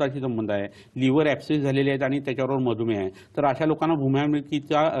यकृताशी संबंध आहे, लिव्हर ऍप्सिस झालेले आहेत आणि त्याच्याबरोबर मधुमेह आहे, तर अशा लोकांना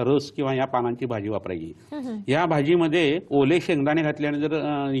भूम्यामलकीचा रस किंवा या पानांची भाजी वापरायची. या भाजीमध्ये ओले शेंगदाणे घातल्याने जर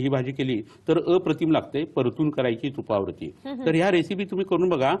ही भाजी केली तर अप्रतिम लागते. परतून करायची तुपावरती. तर ह्या रेसिपी तुम्ही करून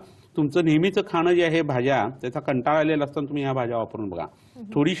बघा. तुमचं नेहमीचं खाणं जे आहे भाज्या, त्याचा कंटाळा आलेला असताना तुम्ही ह्या भाज्या वापरून बघा.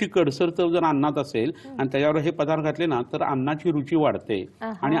 थोडीशी कडसर चव जर अन्नात असेल आणि त्याच्यावर हे पदार्थ घातले ना तर अन्नाची रुची वाढते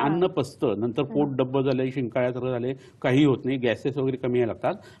आणि अन्न पचतं. नंतर पोट डब्ब झाले, शिंकाळ्यासारखं झाले, काही होत नाही, गॅसेस वगैरे कमी यायला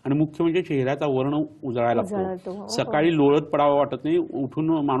लागतात आणि मुख्य म्हणजे चेहऱ्याचा वर्ण उजळायला लागतो. सकाळी लोळत पडावं वाटत नाही, उठून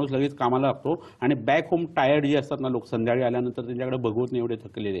माणूस लगेच कामाला लागतो आणि बॅक होम टायर्ड जे असतात ना लोक, संध्याकाळी आल्यानंतर त्यांच्याकडे बघवत नाही एवढे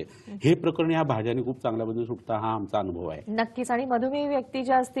थकलेले. हे प्रकरण या भाज्याने खूप चांगल्या पद्धतीने सुटतं, हा आमचा अनुभव आहे. नक्कीच. आणि मधुमेह व्यक्ती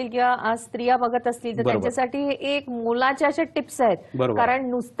ज्या असतील किंवा आज स्त्रिया बघत असतील तर त्यांच्यासाठी एक मोलाच्या अशा टिप्स आहेत. कारण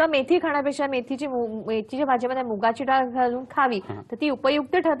नुसतं मेथी खाण्यापेक्षा मेथीच्या भाजीमध्ये मुगाची डाळ घालून खावी तर ती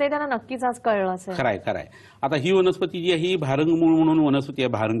उपयुक्त ठरते, त्यांना नक्कीच आज कळलं असेल. खरंय खरंय. आता ही वनस्पती जी आहे ही भारंगमूळ म्हणून वनस्पती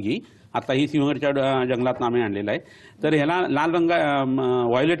आहे, भारंगी. आता ही सिंहगडच्या जंगलात आम्ही आणलेला आहे. तर ह्याला लाल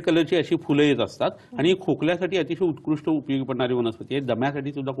व्हायोलेट कलरची अशी फुलं येत असतात आणि ही खोकल्यासाठी अतिशय उत्कृष्ट उपयोगी पडणारी वनस्पती आहे.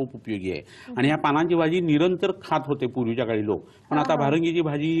 दम्यासाठी सुद्धा खूप उपयोगी आहे आणि ह्या पानांची भाजी निरंतर खात होते पूर्वीच्या काळी लोक, पण आता भारंगीची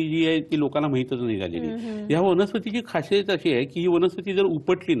भाजी जी आहे ती लोकांना माहितच नाही झालेली. या वनस्पतीची खासियत अशी आहे की ही वनस्पती जर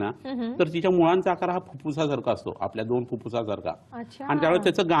उपटली ना तर तिच्या मुळांचा आकार हा फुफ्फुसासारखा असतो, आपल्या दोन फुफ्फुसासारखा. आणि त्यावेळेस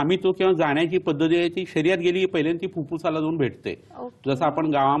त्याचं गामित्व किंवा जाण्याची पद्धती आहे ती शरीरात गेली की पहिल्यांदा ती फुफ्फुसाला जाऊन भेटते. जसं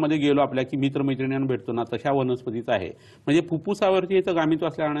आपण गावामध्ये गेलो आपल्या की मित्रमैत्रिणींना भेटतो ना, तशा वनस्पतीचा आहे. म्हणजे फुफ्फुसावरती याचं गामित्व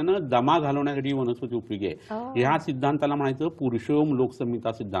असल्याकारणानं दमा घालवण्यासाठी वनस्पती उपयोगी आहे. ह्या सिद्धांताला म्हणायचं पुरुषोम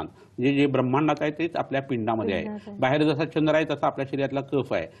लोकसंहिता सिद्धांत. म्हणजे जे ब्रह्मांडात आहे तेच आपल्या पिंडामध्ये आहे. बाहेर जसा चंद्र आहे तसा आपल्या शरीरातला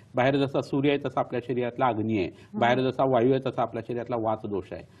कफ आहे, बाहेर जसा सूर्य आहे तसा आपल्या शरीरातला अग्नी आहे, बाहेर जसा वायू आहे तसा आपल्या शरीरातला वात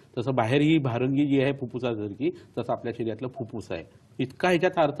दोष आहे, तसं बाहेर ही भारंगी जी आहे फुफ्फुसासारखी तसं आपल्या शरीरातलं फुफ्फुस आहे. इतका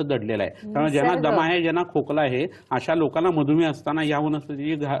ह्याच्यात अर्थ दडलेला आहे. त्यामुळे ज्यांना दमा आहे, ज्यांना खोकला आहे, अशा लोकांना मधुमेह असताना या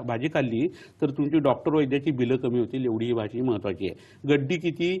वनस्पतीची भाजी खाल्ली तर तुमची डॉक्टर वैद्याची बिलं कमी होतील, एवढी ही भाजी महत्वाची आहे. गड्डी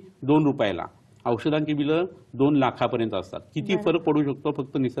किती? 2 रुपयाला. औषधांची बिलं 2 लाखापर्यंत असतात. किती फरक पडू शकतो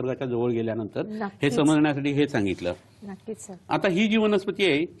फक्त निसर्गाच्या जवळ गेल्यानंतर हे समजण्यासाठी हे सांगितलं. आता ही जी वनस्पती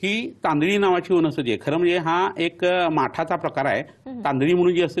आहे ही तांदळी नावाची वनस्पती आहे. खरं म्हणजे हा एक माठाचा प्रकार आहे. तांदळी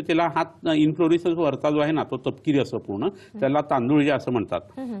म्हणून जी असते त्याला हा इन्फ्लोरिसन्स वरचा जो आहे ना तो तपकिरी असतो पूर्ण, त्याला तांदूळ जे असं म्हणतात.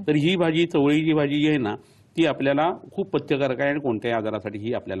 तर ही भाजी, चवळीची भाजी जी आहे ना ती आपल्याला खूप पथ्यकारक आहे आणि कोणत्याही आजारासाठी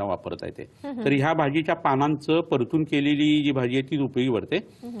ही आपल्याला वापरता येते. तर ह्या भाजीच्या पानांचं परतून केलेली जी भाजी आहे ती उपयोगी पडते.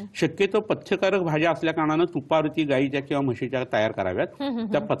 शक्यतो पथ्यकारक भाज्या असल्या कारणानं तुपावरती गाईच्या किंवा म्हशीच्या तयार कराव्यात.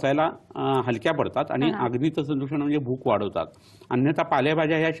 त्या पचायला हलक्या पडतात आणि अग्नीचं संदूषण म्हणजे भूक वाढवतात. अन्यथा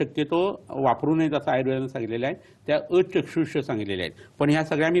पालेभाज्या ह्या शक्यतो वापरू नयेत असं आयुर्वेदाने सांगितलेलं आहे. त्या अचक्षुष्य सांगितलेल्या आहेत. पण ह्या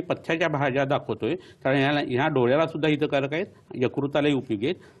सगळ्या मी पथ्याच्या भाज्या दाखवतोय कारण ह्या डोळ्याला सुद्धा हितकारक आहेत यकृतालाही उपयोगी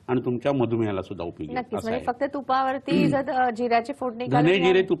आहेत आणि तुमच्या मधुमेहाला सुद्धा उपयोगी आहेत. नक्कीच. म्हणजे फक्त तुपावरती जर जिऱ्याची फोडणी धने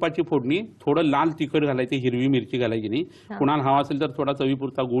जिरे तुपाची फोडणी, थोडं लाल तिखट घालायचे, हिरवी मिरची घालायची नाही. कुणाला हवा असेल तर थोडा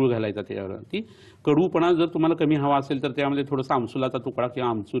चवीपुरता गुळ घालायचा त्याच्यावरती. कडूपणा जर तुम्हाला कमी हवा असेल तर त्यामध्ये थोडासा आमसुलाचा तुकडा किंवा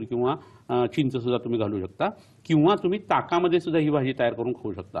आमचूर किंवा चिंच सुद्धा तुम्ही घालू शकता, किंवा तुम्ही ताकामध्ये सुद्धा ही भाजी तयार करून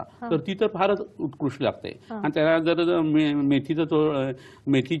खाऊ शकता. तर ती तर फारच उत्कृष्ट लागते. आणि त्याला जर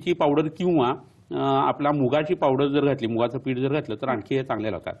मेथीची पावडर किंवा आपला मुगाची पावडर जर घातली, मुगाचं पीठ जर घातलं तर आणखी हे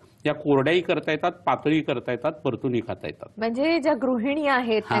चांगले लागतात. या कोरड्याही करता येतात, पातळी करता येतात, परतूनही खाता येतात. म्हणजे ज्या गृहिणी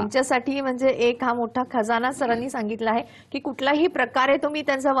आहेत त्यांच्यासाठी म्हणजे एक हा मोठा खजाना सरांनी सांगितला आहे की कुठल्याही प्रकारे तुम्ही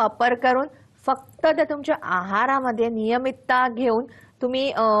त्यांचा वापर करून फक्त त्या तुमच्या आहारामध्ये नियमितता घेऊन तुम्ही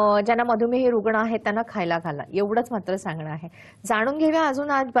ज्यांना मधुमेही रुग्ण आहेत त्यांना खायला घाला, एवढंच मात्र सांगणं आहे. जाणून घेऊया अजून.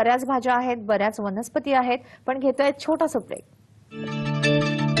 आज बऱ्याच भाज्या आहेत, बऱ्याच वनस्पती आहेत, पण घेतोय छोटासा ब्रेक.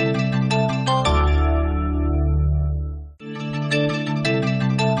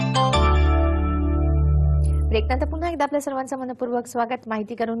 ब्रेकनंतर पुन्हा एकदा आपल्या सर्वांचं मनपूर्वक स्वागत.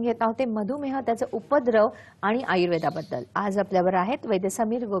 माहिती करून घेत आहोत मधुमेह, त्याचे उपद्रव आणि आयुर्वेदाबद्दल. आज आपल्यावर आहेत वैद्य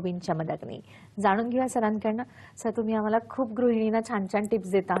समीर गोविंद जमदग्नी. जाणून घेऊया सरांकडनं. सर, तुम्ही आम्हाला खूप गृहिणींना छान छान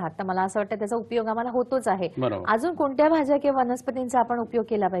टिप्स देत आहात, तर मला असं वाटतं त्याचा उपयोग आम्हाला होतोच आहे. अजून कोणत्या भाज्या किंवा वनस्पतींचा आपण उपयोग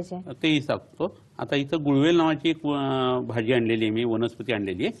केला पाहिजे तेही सांगतो. आता इथं गुळवेल नावाची एक भाजी आणलेली आहे मी, वनस्पती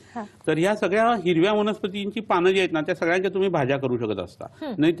आणलेली आहे. तर ह्या सगळ्या हिरव्या वनस्पतींची पानं जी आहेत ना, त्या सगळ्यांच्या तुम्ही भाज्या करू शकत असता.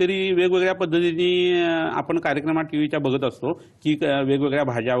 नाहीतरी वेगवेगळ्या पद्धतीने आपण कार्यक्रमात टीव्हीच्या बघत असतो की वेगवेगळ्या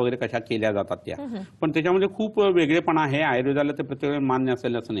भाज्या वगैरे कशा केल्या जातात त्या, पण त्याच्यामध्ये खूप वेगळेपणा आहे. आयुर्वेदाला ते प्रत्येक मान्य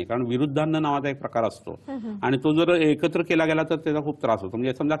असेल असं नाही, कारण विरुद्धान्न नावाचा एक प्रकार असतो आणि तो जर एकत्र केला गेला तर त्याचा खूप त्रास होतो.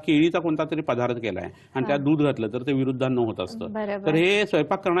 म्हणजे समजा केळीचा कोणता तरी पदार्थ केलाय आणि त्यात दूध घातलं तर ते विरुद्धान्न होत असतं. तर हे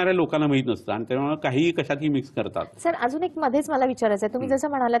स्वयंपाक करणाऱ्या लोकांना माहित नसतं आणि त्यामुळे काही कशातही मिक्स करतात. सर, अजून एक मध्येच मला विचारायचं आहे. तुम्ही जसं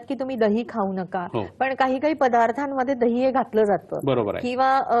म्हणालात की तुम्ही दही खाऊ नका, पण काही काही पदार्थांमध्ये दही हे घातलं जातं, बरोबर आहे,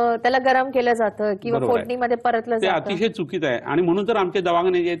 किंवा त्याला गरम केलं जातं किंवा फोडणीमध्ये परतलं जातं. ते अतिशय चुकीचं आहे आणि म्हणून तर आमचे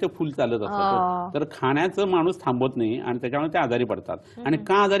दवाखाने जे आहे ते फुल चालत असतात. तर खाण्याचं माणूस थांबत नाही आणि त्याच्यामुळे ते आजारी पडतात. आणि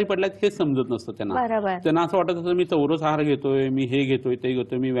का आजारी पडल्यात हे समजत नसतं त्यांना. त्यांना असं वाटत असतं मी चौरस आहार घेतोय, मी हे घेतोय, ते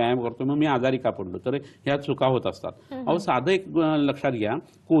घेतोय, मी व्यायाम करतोय, मग मी आजारी का पडलो. तर ह्या चुका होत असतात. अहो, साधं एक लक्षात घ्या,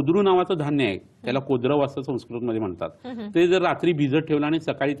 कोदरू नावाचं धान्य आहे, त्याला कोद्रव असं संस्कृतमध्ये म्हणतात. ते जर रात्री भिजत ठेवलं आणि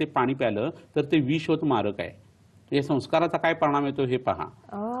सकाळी ते पाणी प्यालं तर ते विषवत मारक आहे. हे संस्काराचा काय परिणाम येतो हे पहा.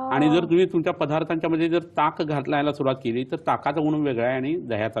 आणि जर तुम्ही तुमच्या पदार्थांच्या मध्ये जर ताक घालायला सुरुवात केली तर ताकाचा गुण वेगळा आहे आणि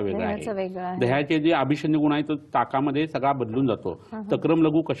दह्याचा वेगळा आहे. दह्याचे जे अभिषेक गुण आहे तो ताकामध्ये सगळा बदलून जातो. तक्रम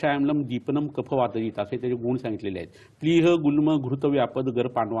लघु कषायमलम दीपनम कफ वातजित असे त्याचे गुण सांगितलेले आहेत. प्लीह गुल्म घृत व्यापद गर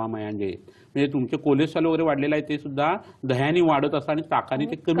पांडवा मयांजे, म्हणजे तुमचे कोलेस्ट्रॉल वगैरे वाढलेलं आहे ते सुद्धा दह्याने वाढत असतं आणि ताकाने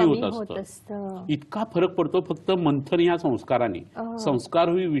ते कमी होत असतं. इतका फरक पडतो फक्त मंथन या संस्काराने. संस्कार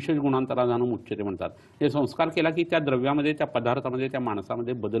ही विशेष गुणांतराधानं उच्चते म्हणतात. हे संस्कार केला की त्या द्रव्यामध्ये, त्या पदार्थामध्ये, त्या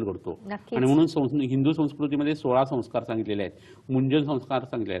माणसामध्ये बदल घडतो. आणि म्हणून हिंदू संस्कृतीमध्ये 16 संस्कार सांगितलेले आहेत. मुंजन संस्कार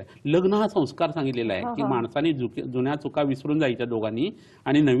सांगितलेला आहे. लग्न हा संस्कार सांगितलेला आहे की माणसाने जुन्या चुका विसरून जायच्या दोघांनी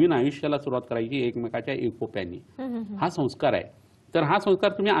आणि नवीन आयुष्याला सुरुवात करायची एकमेकाच्या एकोप्याने. हा संस्कार आहे. तर हा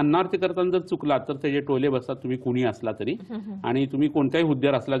संस्कार तुम्ही अन्नार्थी करताना जर चुकलात तर त्याचे टोले बसतात, तुम्ही कुणी असला तरी. आणि तुम्ही कोणत्याही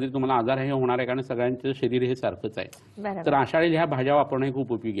हुद्द्यावर असला तरी तुम्हाला आजार हे होणार आहे, कारण सगळ्यांचं शरीर हे सारखंच आहे. तर अशा वेळेला ह्या भाज्या वापरणं हे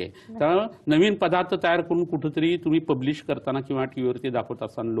खूप उपयोगी आहे. तर नवीन पदार्थ तयार करून कुठेतरी तुम्ही पब्लिश करताना किंवा टीव्हीवरती दाखवत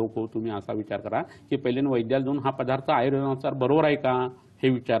असताना लोक हो, तुम्ही असा विचार करा की पहिले वैद्याला जाऊन हा पदार्थ आयुर्वेदानुसार बरोबर आहे का हे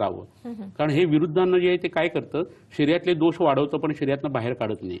विचारावं. कारण हे विरुद्धान्न जे आहे ते काय करतं, शरीरातले दोष वाढवतं पण शरीरातनं बाहेर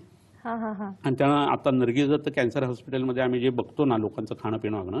काढत नाही. आणि त्या आता नरगिस कॅन्सर हॉस्पिटलमध्ये आम्ही जे बघतो ना लोकांचं खाणं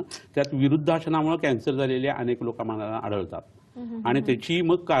पिणं वागणं, त्यात विरुद्धासनामुळे कॅन्सर झालेले अनेक लोक आम्हाला आढळतात. आणि त्याची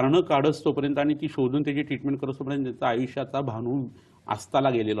मग कारणं काढत तोपर्यंत आणि ती शोधून त्याची ट्रीटमेंट करत तोपर्यंत त्याचा आयुष्याचा भानू अस्ताला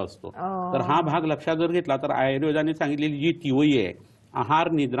गेलेला असतो. तर हा भाग लक्षात जर घेतला तर आयुर्वेदाने सांगितलेली जी तिवई आहे, आहार,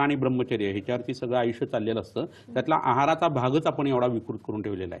 निद्रा आणि ब्रह्मचर्य, ह्याच्यावरती सगळं आयुष्य चाललेलं असतं. त्यातला आहाराचा भागच आपण एवढा विकृत करून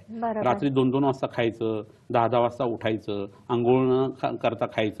ठेवलेला आहे. रात्री 2-2 वाजता खायचं, 10-10 वाजता उठायचं, आंघोळ न करता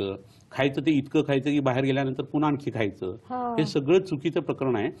खायचं ते इतकं खायचं की बाहेर गेल्यानंतर पुन्हा आणखी खायचं. हे सगळं चुकीचं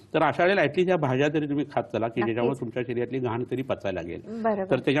प्रकरण आहे. तर अशा वेळेला ऍटलीस्ट या भाज्या तरी तुम्ही खात चला की ज्याच्यामुळे तुमच्या शरीरातली घाण तरी पचायला लागेल.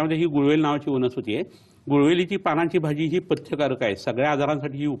 तर त्याच्यामध्ये ही गुळवेल नावाची वनस्पती आहे. गुळवेलीची पानांची भाजी ही पथ्यकारक आहे, सगळ्या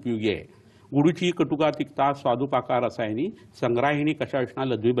आजारांसाठी ही उपयोगी आहे. गुडूची कटुका तिक्ता स्वादुपाका रसायनी संग्राहिणी कषायष्णा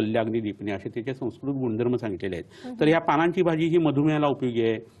लघ्वी बल्याग्नी दीपणी असे त्याचे संस्कृत गुणधर्म सांगितलेले आहेत. तर या पानांची भाजी ही मधुमेहाला उपयोगी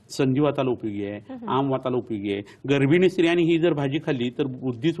आहे, संधिवाताला उपयोगी आहे, आमवाताला उपयोगी आहे. गर्भिणी स्त्रियांनी ही जर भाजी खाल्ली तर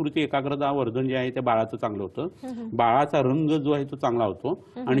बुद्धिस्मृती एकाग्रता वर्धन जे आहे ते बाळाचं चांगलं होतं. बाळाचा रंग जो आहे तो चांगला होतो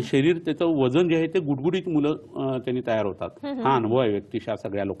आणि शरीर त्याचं वजन जे आहे ते गुडगुडीत मुलं त्यांनी तयार होतात. हा अनुभव आहे व्यक्तिशा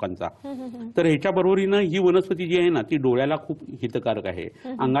सगळ्या लोकांचा. तर ह्याच्या बरोबरीनं ही वनस्पती जी आहे ना ती डोळ्याला खूप हितकारक आहे.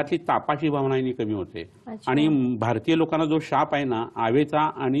 अंगातली तापाची भावना यांनी कमी होते. आणि भारतीय लोकांना जो शाप आहे ना आवेचा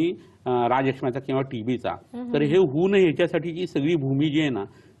आणि राजयक्ष्माचा किंवा टीबीचा, तर हे होऊ नये याच्यासाठीची सगळी भूमी जी आहे ना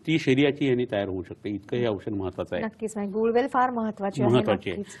ती शरीराची यांनी तयार होऊ शकते. इतकं हे औषध महत्वाचं आहे. नक्कीच गुळवेल फार महत्वाची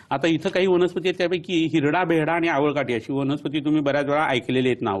आहे. आता इथं काही वनस्पती आहेत त्यापैकी हिरडा, बेहडा आणि आवळकाठी अशी वनस्पती तुम्ही बऱ्याच वेळा ऐकलेली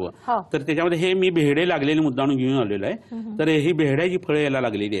आहेत नावं. तर त्याच्यामध्ये हे मी बेहडे लागलेले मुद्दाणून घेऊन आलेलो आहे. तर ही बेहड्याची फळं याला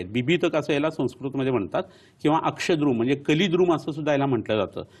लागलेली आहेत. बिबितक असं याला संस्कृतमध्ये म्हणतात किंवा अक्षद्रुम म्हणजे कलिद्रुम असं सुद्धा याला म्हटलं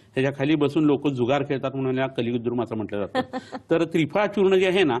जातं. त्याच्या खाली बसून लोक जुगार खेळतात म्हणून याला कलिद्रुम असं म्हटलं जातं. तर त्रिफळा चूर्ण जे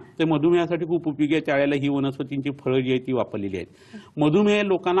आहे ना ते मधुमेहासाठी खूप उपयोगी आहे. त्यावेळेला ही वनस्पतींची फळं जी आहे ती वापरलेली आहेत. मधुमेह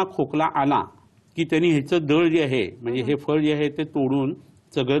लोकांना खोकला आला की त्यांनी ह्याचं दळ जे आहे म्हणजे हे फळ जे आहे ते तोडून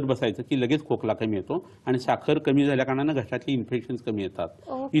चगळत बसायचं की लगेच खोकला कमी येतो आणि साखर कमी झाल्या कारणाने घशातली इन्फेक्शन कमी येतात.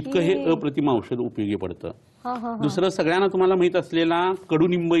 इतकं हे अप्रतिम औषध उपयोगी पडतं. दुसरं सगळ्यांना तुम्हाला माहित असलेला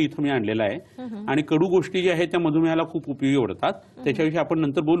कडुनिंब इथं मी आणलेला आहे. आणि कडू गोष्टी ज्या आहेत त्या मधुमेहाला खूप उपयोगी पडतात. त्याच्याविषयी आपण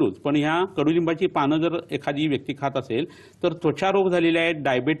नंतर बोलूच. पण ह्या कडुलिंबाची पानं जर एखादी व्यक्ती खात असेल तर त्वचा रोग झालेले आहेत,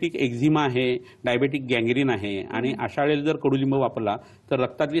 डायबेटिक एक्झिमा आहे, डायबेटिक गँग्रीन आहे आणि अशा वेळेला जर कडुलिंब वापरला तर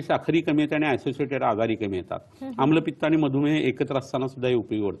रक्तातली साखरी कमी येते आणि ॲसोसिएटेड आजारी कमी येतात. आम्लपित्त आणि मधुमेह एकत्र असताना सुद्धा हे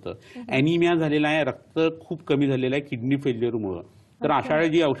उपयोगी पडतं. ॲनिमिया झालेला आहे, रक्त खूप कमी झालेलं आहे किडनी फेल्युअरमुळे. तर अशा वेळी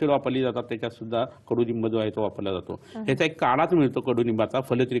जी औषधं वापरली जातात त्याच्यात सुद्धा कडुलिंब जो आहे तो वापरला जातो. ह्याचा एक काढाच मिळतो कडुलिंबाचा,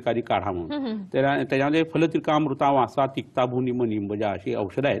 फलत्रिकारी काढा म्हणून. त्याच्यामध्ये फलत्रिकामृता, वासा, तिक्ता, भूनिंब, निंबजा अशी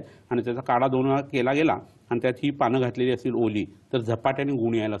औषधं आहेत आणि त्याचा काढा 2 वेळा केला गेला आणि त्यात ही पानं घातलेली असतील ओली तर झपाट्याने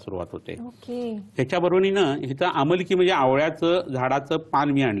गुण यायला सुरुवात होते. ह्याच्या बरोबरीनं इथं आमलकी म्हणजे आवळ्याचं झाडाचं पान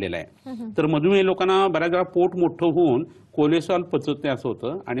मी आणलेलं आहे. तर मधुमेह लोकांना बऱ्याच वेळा पोट मोठं होऊन कोलेस्ट्रॉल पचत नाही असं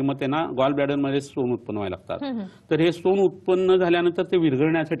होतं आणि मग त्यांना गॉल ब्लॅडरमध्ये स्टोन उत्पन्न व्हायला लागतात. तर हे स्टोन उत्पन्न झाल्यानंतर ते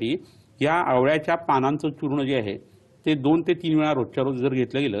विरघळण्यासाठी या आवळ्याच्या पानांचं चूर्ण जे आहे ते 2 ते 3 वेळा रोजच्या रोज जर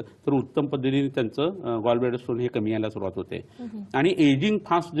घेतलं गेलं तर उत्तम पद्धतीने त्यांचं गॉल ब्लॅडर स्टोन हे कमी यायला सुरुवात होते. आणि एजिंग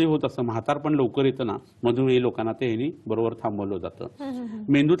फास्ट जे होत असतं, म्हातारपण लवकर येतं ना मधुमेह लोकांना, ते ह्यानी बरोबर थांबवलं जातं.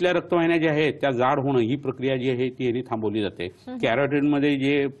 मेंदूतल्या रक्तवाहिन्या ज्या आहेत त्या जाड होणं ही प्रक्रिया जी आहे ती ह्यानी थांबवली जाते. कॅरोटिनमध्ये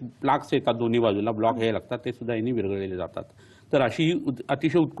जे प्लाक्स येतात दोन्ही बाजूला ब्लॉक हे लागतात ते सुद्धा ह्यानी विरघळलेले जातात. तर अशी ही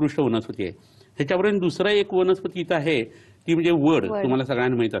अतिशय उत्कृष्ट वनस्पती आहे. ह्याच्यापर्यंत दुसरं एक वनस्पती इथं आहे ती म्हणजे वड, तुम्हाला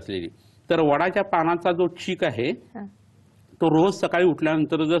सगळ्यांना माहित असलेली. तर वडाच्या पानाचा जो चीक आहे तो रोज सकाळी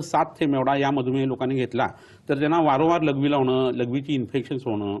उठल्यानंतर जर 7 थेंब एवढा या मधुमेह लोकांनी घेतला तर त्यांना वारंवार लघवी लावणं, लघवीची इन्फेक्शन्स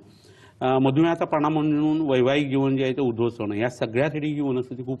होणं, मधुमेहाचा परिणाम म्हणून वैवाहिक जीवन जे आहे ते उद्ध्वस्त होणं, या सगळ्यासाठी ही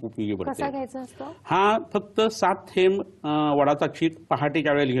वनस्पती खूप उपयोगी पडते. हा फक्त 7 थेंब वडाचा चीक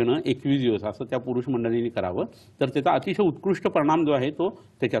पहाटेच्या वेळेला घेणं 21 दिवस असं त्या पुरुष मंडळींनी करावं तर त्याचा अतिशय उत्कृष्ट परिणाम जो आहे तो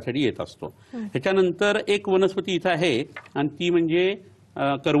त्याच्यासाठी येत असतो. ह्याच्यानंतर एक वनस्पती इथं आहे आणि ती म्हणजे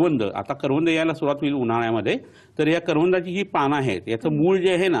करवंद. आता करवंद यायला सुरुवात होईल उन्हाळ्यामध्ये. तर या करवंदाची ही पानं आहेत, याचं मूळ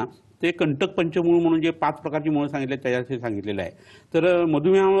जे आहे ना ते कंटक पंचमूळ म्हणून जे 5 प्रकारची मूळ सांगितले त्याच्यासाठी सांगितलेलं आहे. तर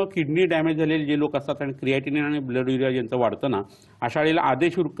मधुमेहामुळे किडनी डॅमेज झालेले जे लोक असतात आणि क्रिएटिनिन आणि ब्लड युरिया ज्यांचं वाढतं ना अशा वेळेला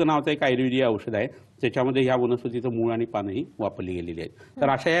आदेश उर्क नावाचं एक आयुर्वेदीय औषध आहे त्याच्यामध्ये ह्या वनस्पतीचं मूळ आणि पानंही वापरली गेलेली आहेत. तर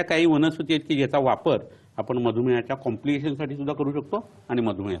अशा या काही वनस्पती आहेत की ज्याचा वापर आपण मधुमेहाच्या कॉम्प्लिकेशनसाठी सुद्धा करू शकतो आणि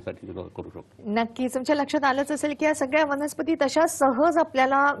मधुमेहासाठी सुद्धा करू शकतो. नक्कीच तुमच्या लक्षात आलंच असेल की या सगळ्या वनस्पती तशा सहज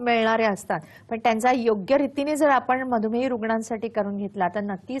आपल्याला मिळणाऱ्या असतात, पण त्यांचा योग्य रीतीने जर आपण मधुमेही रुग्णांसाठी करून घेतला तर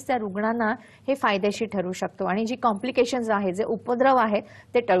नक्कीच त्या रुग्णांना हे फायदेशीर ठरू शकतो आणि जी कॉम्प्लिकेशन्स आहेत, जे उपद्रव आहेत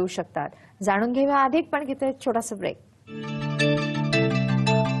ते टळू शकतात. जाणून घेऊया अधिक, पण घेतो एक छोटासा ब्रेक.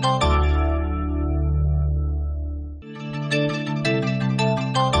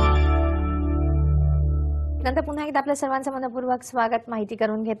 नंतर पुन्हा एकदा आपल्या सर्वांचं मनपूर्वक स्वागत. माहिती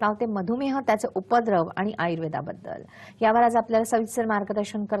करून घेत आहोत ते मधुमेह, त्याचे उपद्रव आणि आयुर्वेदाबद्दल. यावर आज आपल्याला सविस्तर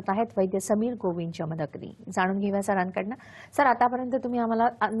मार्गदर्शन करत आहेत वैद्य समीर, गोविंद, जमदग्नी. जाणून घेऊया सरांकडनं. सर, आतापर्यंत तुम्ही आम्हाला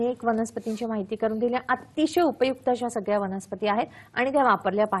अनेक वनस्पतींची माहिती करून दिली. अतिशय उपयुक्त अशा सगळ्या वनस्पती आहेत आणि त्या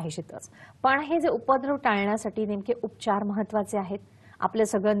वापरल्या पाहिजेतच. पण हे जे उपद्रव टाळण्यासाठी नेमके उपचार महत्वाचे आहेत, आपलं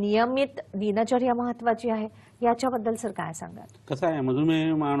सगळं नियमित दिनचर्या महत्वाची आहे, याच्याबद्दल सर काय सांगाल? कसं आहे,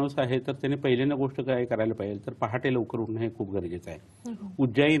 मधुमेह माणूस आहे तर त्याने पहिल्यांदा गोष्ट काय करायला पाहिजे तर पहाटे लवकर उठणं हे खूप गरजेचं आहे.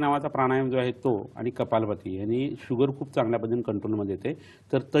 उज्जाई नावाचा प्राणायाम जो आहे तो आणि कपालभाती यांनी शुगर खूप चांगल्या पद्धतीने कंट्रोलमध्ये येते.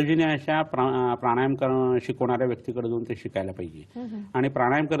 तर तज्ज्ञ अशा प्राणायाम शिकवणाऱ्या व्यक्तीकडे जाऊन ते शिकायला पाहिजे. आणि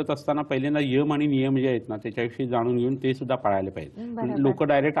प्राणायाम करत असताना पहिल्यांदा यम आणि नियम जे आहेत ना त्याच्याविषयी जाणून घेऊन ते सुद्धा पाळायला पाहिजे. लोक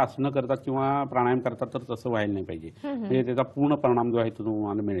डायरेक्ट आसनं करतात किंवा प्राणायाम करतात तर तसं व्हायला नाही पाहिजे. म्हणजे त्याचा पूर्ण परिणाम जो आहे तो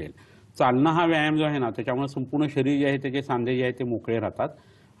तुम्हाला मिळेल. चालणं हा व्यायाम जो आहे ना त्याच्यामुळे संपूर्ण शरीर जे आहे त्याचे सांधे जे आहेत ते मोकळे राहतात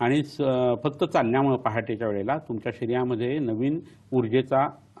आणि फक्त चालण्यामुळे पहाटेच्या वेळेला तुमच्या शरीरामध्ये नवीन ऊर्जेचा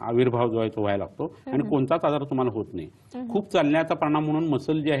आविर्भाव जो आहे तो व्हायला लागतो आणि कोणताच आजार तुम्हाला होत नाही. खूप चालण्याचा परिणाम म्हणून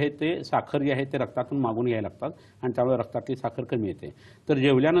मसल जे आहे ते साखर जे आहे ते रक्तातून मागून घ्यायला लागतात आणि त्यामुळे रक्तातली साखर कमी येते. तर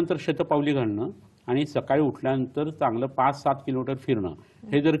जेवल्यानंतर शतपावली घालणं आणि सकाळी उठल्यानंतर चांगलं 5-7 किलोमीटर फिरणं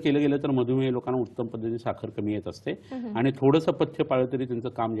हे जर केलं गेलं तर मधुमेह लोकांना उत्तम पद्धतीने साखर कमी येत असते आणि थोडंसं पथ्य पाळलं तरी त्यांचं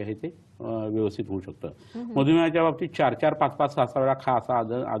काम जे आहे ते व्यवस्थित होऊ शकतं. मधुमेहाच्या बाबतीत 4-4, 5-5, 6-6 वेळा खा असा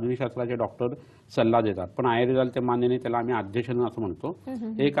आधुनिक शास्त्राचे डॉक्टर सल्ला देतात, पण आयुर्वेदाला ते मान्य नाही. त्याला आम्ही आद्यशनं असं म्हणतो.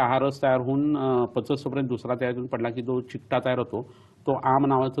 एक आहारच तयार होऊन पचसोपर्यंत दुसरा तयार होऊन पडला की जो चिकटा तयार होतो तो आम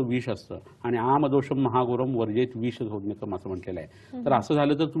नावाचं विष असतं आणि आम दोषम महाघोरम वर्जेत विष होण्याकम असं म्हटलेलं आहे. तर असं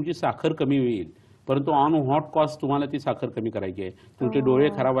झालं तर तुमची साखर कमी होईल, परंतु ऑन व्हॉट कॉस्ट तुम्हाला ती साखर कमी करायची आहे. तुमचे डोळे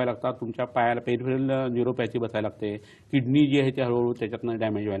खराब व्हायला लागतात, तुमच्या पायाला पेरिफेरल न्यूरोपॅथी बसायला लागते, किडनी जी आहे ती हळूहळू त्याच्यातनं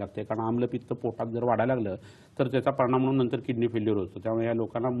डॅमेज व्हायला लागते. कारण आम्लपित्त पोटात जर वाढायला लागलं तर त्याचा परिणाम म्हणून नंतर किडनी फेल्युअर होतो. त्यामुळे या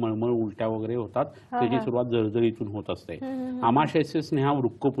लोकांना मळमळ, उलट्या वगैरे होतात. त्याची सुरुवात जळजळीतून होत असते. आमाशयस्य स्नेहा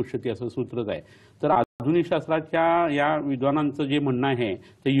वृक्क पुष्यती असं सूत्रच आहे. तर आधुनिक शास्त्राच्या या विद्वानांचं जे म्हणणं आहे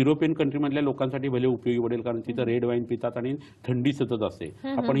ते युरोपियन कंट्रीमधल्या लोकांसाठी भले उपयोगी पडेल, कारण तिथं रेड वाईन पितात आणि थंडी सतत असते.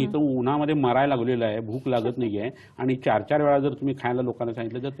 आपण इथं उन्हामध्ये मरायला लागलेलं आहे, भूक लागत नाहीये आणि 4-4 वेळा जर तुम्ही खायला लोकांना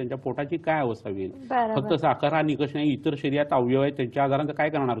सांगितलं तर त्यांच्या पोटाची काय अवस्था होईल. फक्त साखर हा निकष नाही, इतर शरीरात अवयव आहेत त्यांच्या आजारांचं काय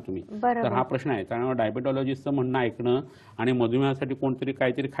करणार तुम्ही, तर हा प्रश्न आहे. त्यामुळे डायबेटॉलॉजिस्टचं म्हणणं ऐकणं आणि मधुमेहासाठी कोणतरी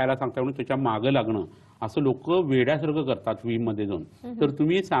काहीतरी खायला सांगता म्हणून त्याच्या मागं लागणं असं लोक वेड्यासारखं करतात विम मध्ये जाऊन. तर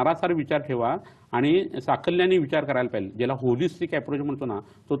तुम्ही सारासार विचार ठेवा आणि साकल्याने विचार करायला पाहिजे. ज्याला होलिस्टिक अप्रोच म्हणतो ना,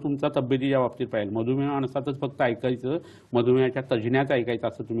 तो तुमचा तब्येतीच्या बाबतीत पाहिजे. मधुमेह माणसातच फक्त ऐकायचं, मधुमेहाच्या तज्ज्ञाचं ऐकायचं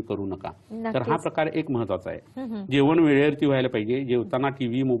असं तुम्ही करू नका. तर हा प्रकार एक महत्वाचा आहे. जेवण वेळेवरती व्हायला पाहिजे. जेवताना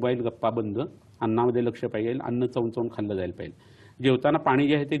टीव्ही, मोबाईल, गप्पा बंद. अन्नामध्ये लक्ष पाहिजे. अन्न चवचवून खाल्लं जायला पाहिजे. जेवताना पाणी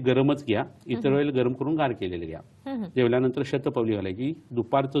जे आहे ते गरमच घ्या, इतर वेळेला गरम करून गार केलेलं घ्या. जेवल्यानंतर शतपावली घालायची.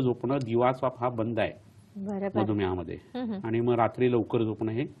 दुपारचं झोपणं, दिवा स्वाप हा बंद आहे मधुमेहामध्ये. आणि मग रात्री लवकर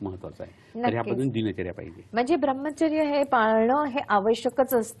झोपणं हे महत्वाचं आहे. तर ह्या पद्धतीने दिनचर्या पाहिजे. म्हणजे ब्रह्मचर्य हे पाळणं हे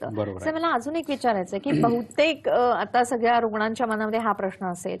आवश्यकच असतं. बरोबर. मला अजून एक विचारायचं की बहुतेक आता सगळ्या रुग्णांच्या मनामध्ये हा प्रश्न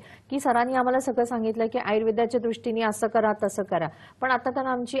असेल की सरांनी आम्हाला सगळं सांगितलं की आयुर्वेदाच्या दृष्टीने असं करा तसं करा, पण आता तर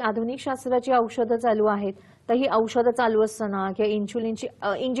आमची आधुनिक शास्त्राची औषधं चालू आहेत, तर ही औषधं चालू असताना किंवा इन्शुलिनची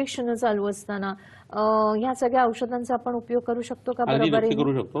इंजेक्शन चालू असताना ह्या सगळ्या औषधांचा आपण उपयोग करू शकतो का? बरोबर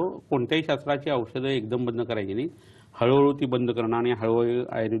करू शकतो. कोणत्याही शास्त्राची औषधं एकदम बंद करायची नाही, हळूहळू ती बंद करणं आणि हळूहळू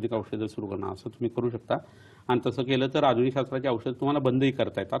आयुर्वेदिक औषधं सुरू करणं असं तुम्ही करू शकता. आणि तसं केलं तर आधुनिक शास्त्राची औषधं तुम्हाला बंदही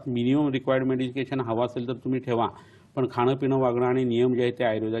करता येतात. मिनिमम रिक्वायर्ड मेडिकेशन हवं असेल तर तुम्ही ठेवा, पण खाणं पिणं वागणं आणि नियम जे आहे ते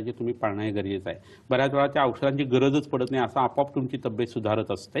आयुर्वेदाचे तुम्ही पाळणं हे गरजेचं आहे. बऱ्याच वेळा त्या औषधांची गरजच पडत नाही, असं आपोआप तुमची तब्येत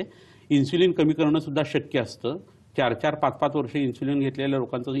सुधारत असते. इन्सुलिन कमी करणं सुद्धा शक्य असतं. 4-4, 5-5 वर्ष इन्सुलिन घेतलेल्या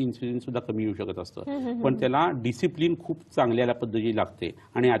लोकांचं इन्सुलिन सुद्धा कमी येऊ शकत असतं, पण त्याला डिसिप्लिन खूप चांगल्या पद्धती लागते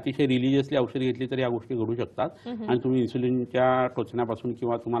आणि अतिशय रिलिजियसली औषध घेतली तर या गोष्टी घडू शकतात आणि तुम्ही इन्सुलिनच्या टोचण्यापासून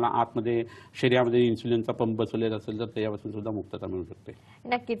किंवा तुम्हाला आतमध्ये शरीरामध्ये इन्सुलिनचा पंप बसवलेला असेल तर त्यापासून सुद्धा मुक्तता मिळू शकते.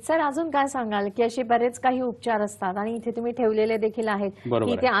 नक्कीच. सर अजून काय सांगाल की असे बरेच काही उपचार असतात आणि इथे तुम्ही ठेवलेले देखील आहेत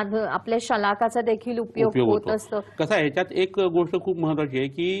की ते आपल्या शलाकाचा देखील उपयोग होत असतो. कसं आहे, ह्याच्यात एक गोष्ट खूप महत्वाची आहे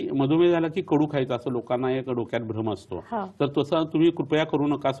की मधुमेह झाला की कडू खायचं असं लोकांना एक डोक्यात भ्रम असतो. तर तसं तुम्ही कृपया करू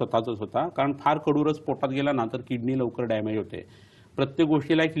नका स्वतः, कारण फार कडू रस पोटात गेला ना तर किडनी लवकर डॅमेज होते. प्रत्येक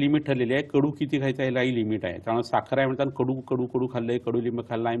गोष्टीला एक लिमिट ठरलेली आहे. कडू किती खायचं यालाही लिमिट आहे. त्यामुळे साखर आहे म्हणतात कडू कडू कडू खाल्लंय, कडुलिंब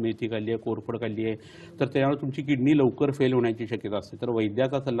खाल्लाय, मेथी खाल्ली आहे, कोरफड खाल्ली आहे, तर त्यामुळे तुमची किडनी लवकर फेल होण्याची शक्यता असते. तर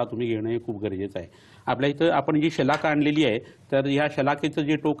वैद्याचा सल्ला तुम्ही घेणं हे खूप गरजेचं आहे. आपल्या इथं आपण जी शलाका आणलेली आहे तर ह्या शलाकेचं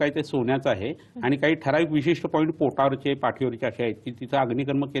जे टोक आहे ते सोन्याचं आहे आणि काही ठराविक विशिष्ट पॉईंट पोटावरचे, पाठीवरचे असे आहेत की तिथं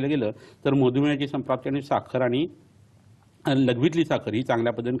अग्निकर्म केलं गेलं तर मधुमेहाची संप्राप्ती आणि साखर आणि लघवीतली साखर ही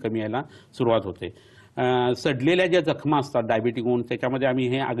चांगल्या पद्धतीने कमी यायला सुरुवात होते. सडलेल्या ज्या जखमा असतात डायबेटिक होऊन त्याच्यामध्ये आम्ही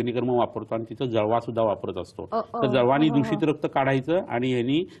हे अग्निकर्म वापरतो आणि तिथं जळवा सुद्धा वापरत असतो. तर जळवानी दूषित रक्त काढायचं आणि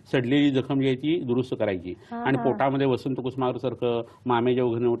ह्यांनी सडलेली जखम जी आहे ती दुरुस्त करायची आणि पोटामध्ये वसंत कुसुमाग्र सारखं, मामेच्या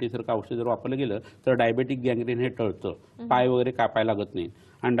उघडवटीसारखं औषध जर वापरलं गेलं तर डायबेटिक गँग्रीन हे टळतं, पाय वगैरे कापायला लागत नाही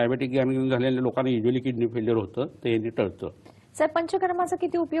आणि डायबेटिक गँग्रीन झालेल्या लोकांना युजली किडनी फेल्युअर होतं ते यांनी टळतं. सर पंचकर्माचा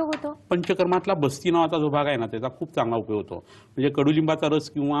किती उपयोग होतो? पंचकर्मातला बस्ती नावाचा जो भाग आहे ना त्याचा खूप चांगला उपयोग होतो. म्हणजे कडुलिंबाचा रस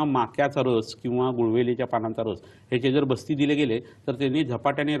किंवा माक्याचा रस किंवा गुळवेलीच्या पानांचा रस ह्याचे जर बस्ती दिले गेले तर त्यांनी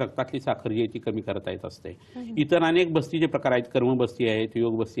झपाट्याने रक्तातली साखर जी आहे ती कमी करता येत असते. इतर अनेक बस्तीचे प्रकार आहेत, कर्मबस्ती आहेत,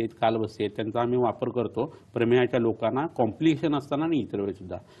 योग बस्ती आहेत, कालबस्ती आहेत, त्यांचा आम्ही वापर करतो प्रमेहाच्या लोकांना कॉम्प्लिकेशन असताना आणि इतर वेळी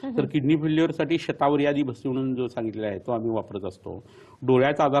सुद्धा. तर किडनी फेल्युअरसाठी शतावरी आदी बस्ती म्हणून जो सांगितलेला आहे तो आम्ही वापरत असतो.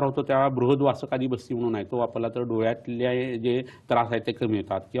 डोळ्याचा आजार होतो तेव्हा बृहद वासक आदी बस्ती म्हणून आहे, तो वापरला तर डोळ्यातल्या जे त्रास आहे ते कमी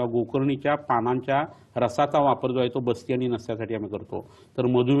होतात. किंवा गोकर्णीच्या पानांच्या रसाचा वापर जो आहे तो बस्ती आणि नस्यासाठी आम्ही करतो. तर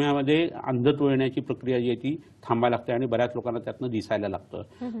मधुमेहामध्ये अंधत्व येण्याची प्रक्रिया जी आहे ती थांबायला लागते आणि बऱ्याच लोकांना त्यातनं दिसायला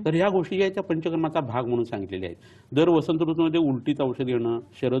लागतं. तर ह्या गोष्टी ज्या आहेत त्या पंचकर्माचा भाग म्हणून सांगितलेल्या आहेत. दर वसंत ऋतूमध्ये उलटीचं औषध घेणं,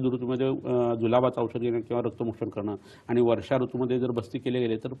 शरद ऋतूमध्ये जुलाबाचं औषध घेणं किंवा रक्तमोक्षण करणं आणि वर्षा ऋतूमध्ये जर बस्ती केले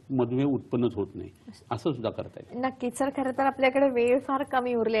गेले तर मधुमेह उत्पन्नच होत नाही असं सुद्धा करता येईल. नक्कीच सर. खरं तर आपल्याकडे वेळ फार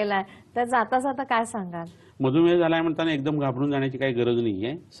कमी उरलेला आहे, तर जाता जाता काय सांगाल? मधुमेह झालाय म्हणताना एकदम घाबरून जाण्याची काही गरज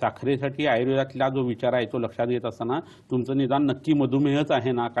नाहीये. साखरेसाठी आयुर्वेदातला जो विचार आहे तो लक्षात घेत असताना तुमचं निदान नक्की मधुमेहच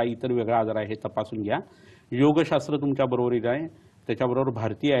आहे ना, काही इतर वेगळा आजार आहे हे तपासून घ्या. योगशास्त्र तुमच्या बरोबर आहे, त्याच्याबरोबर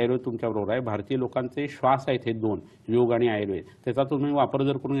भारतीय आयुर्वेद तुमच्या बरोबर आहे. भारतीय लोकांचे श्वास आहेत हे दोन, योग आणि आयुर्वेद, त्याचा तुम्ही वापर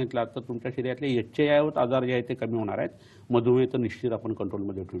जर करून घेतला तर तुमच्या शरीरातले यच्चयावत आजार जे आहेत ते कमी होणार आहेत. मधुमेह तर निश्चित आपण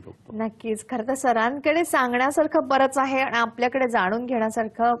कंट्रोलमध्ये ठेवू शकतो. नक्कीच. खरं तर सरांकडे सांगण्यासारखं बरंच आहे आणि आपल्याकडे जाणून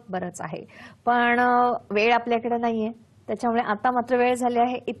घेण्यासारखं बरंच आहे, पण वेळ आपल्याकडे नाहीये. त्याच्यामुळे आता मात्र वेळ झाली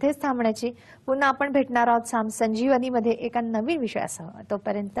आहे इथेच थांबण्याची. पुन्हा आपण भेटणार आहोत संजीवनीमध्ये एका नवीन विषयासह.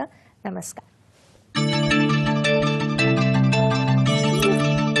 तोपर्यंत नमस्कार.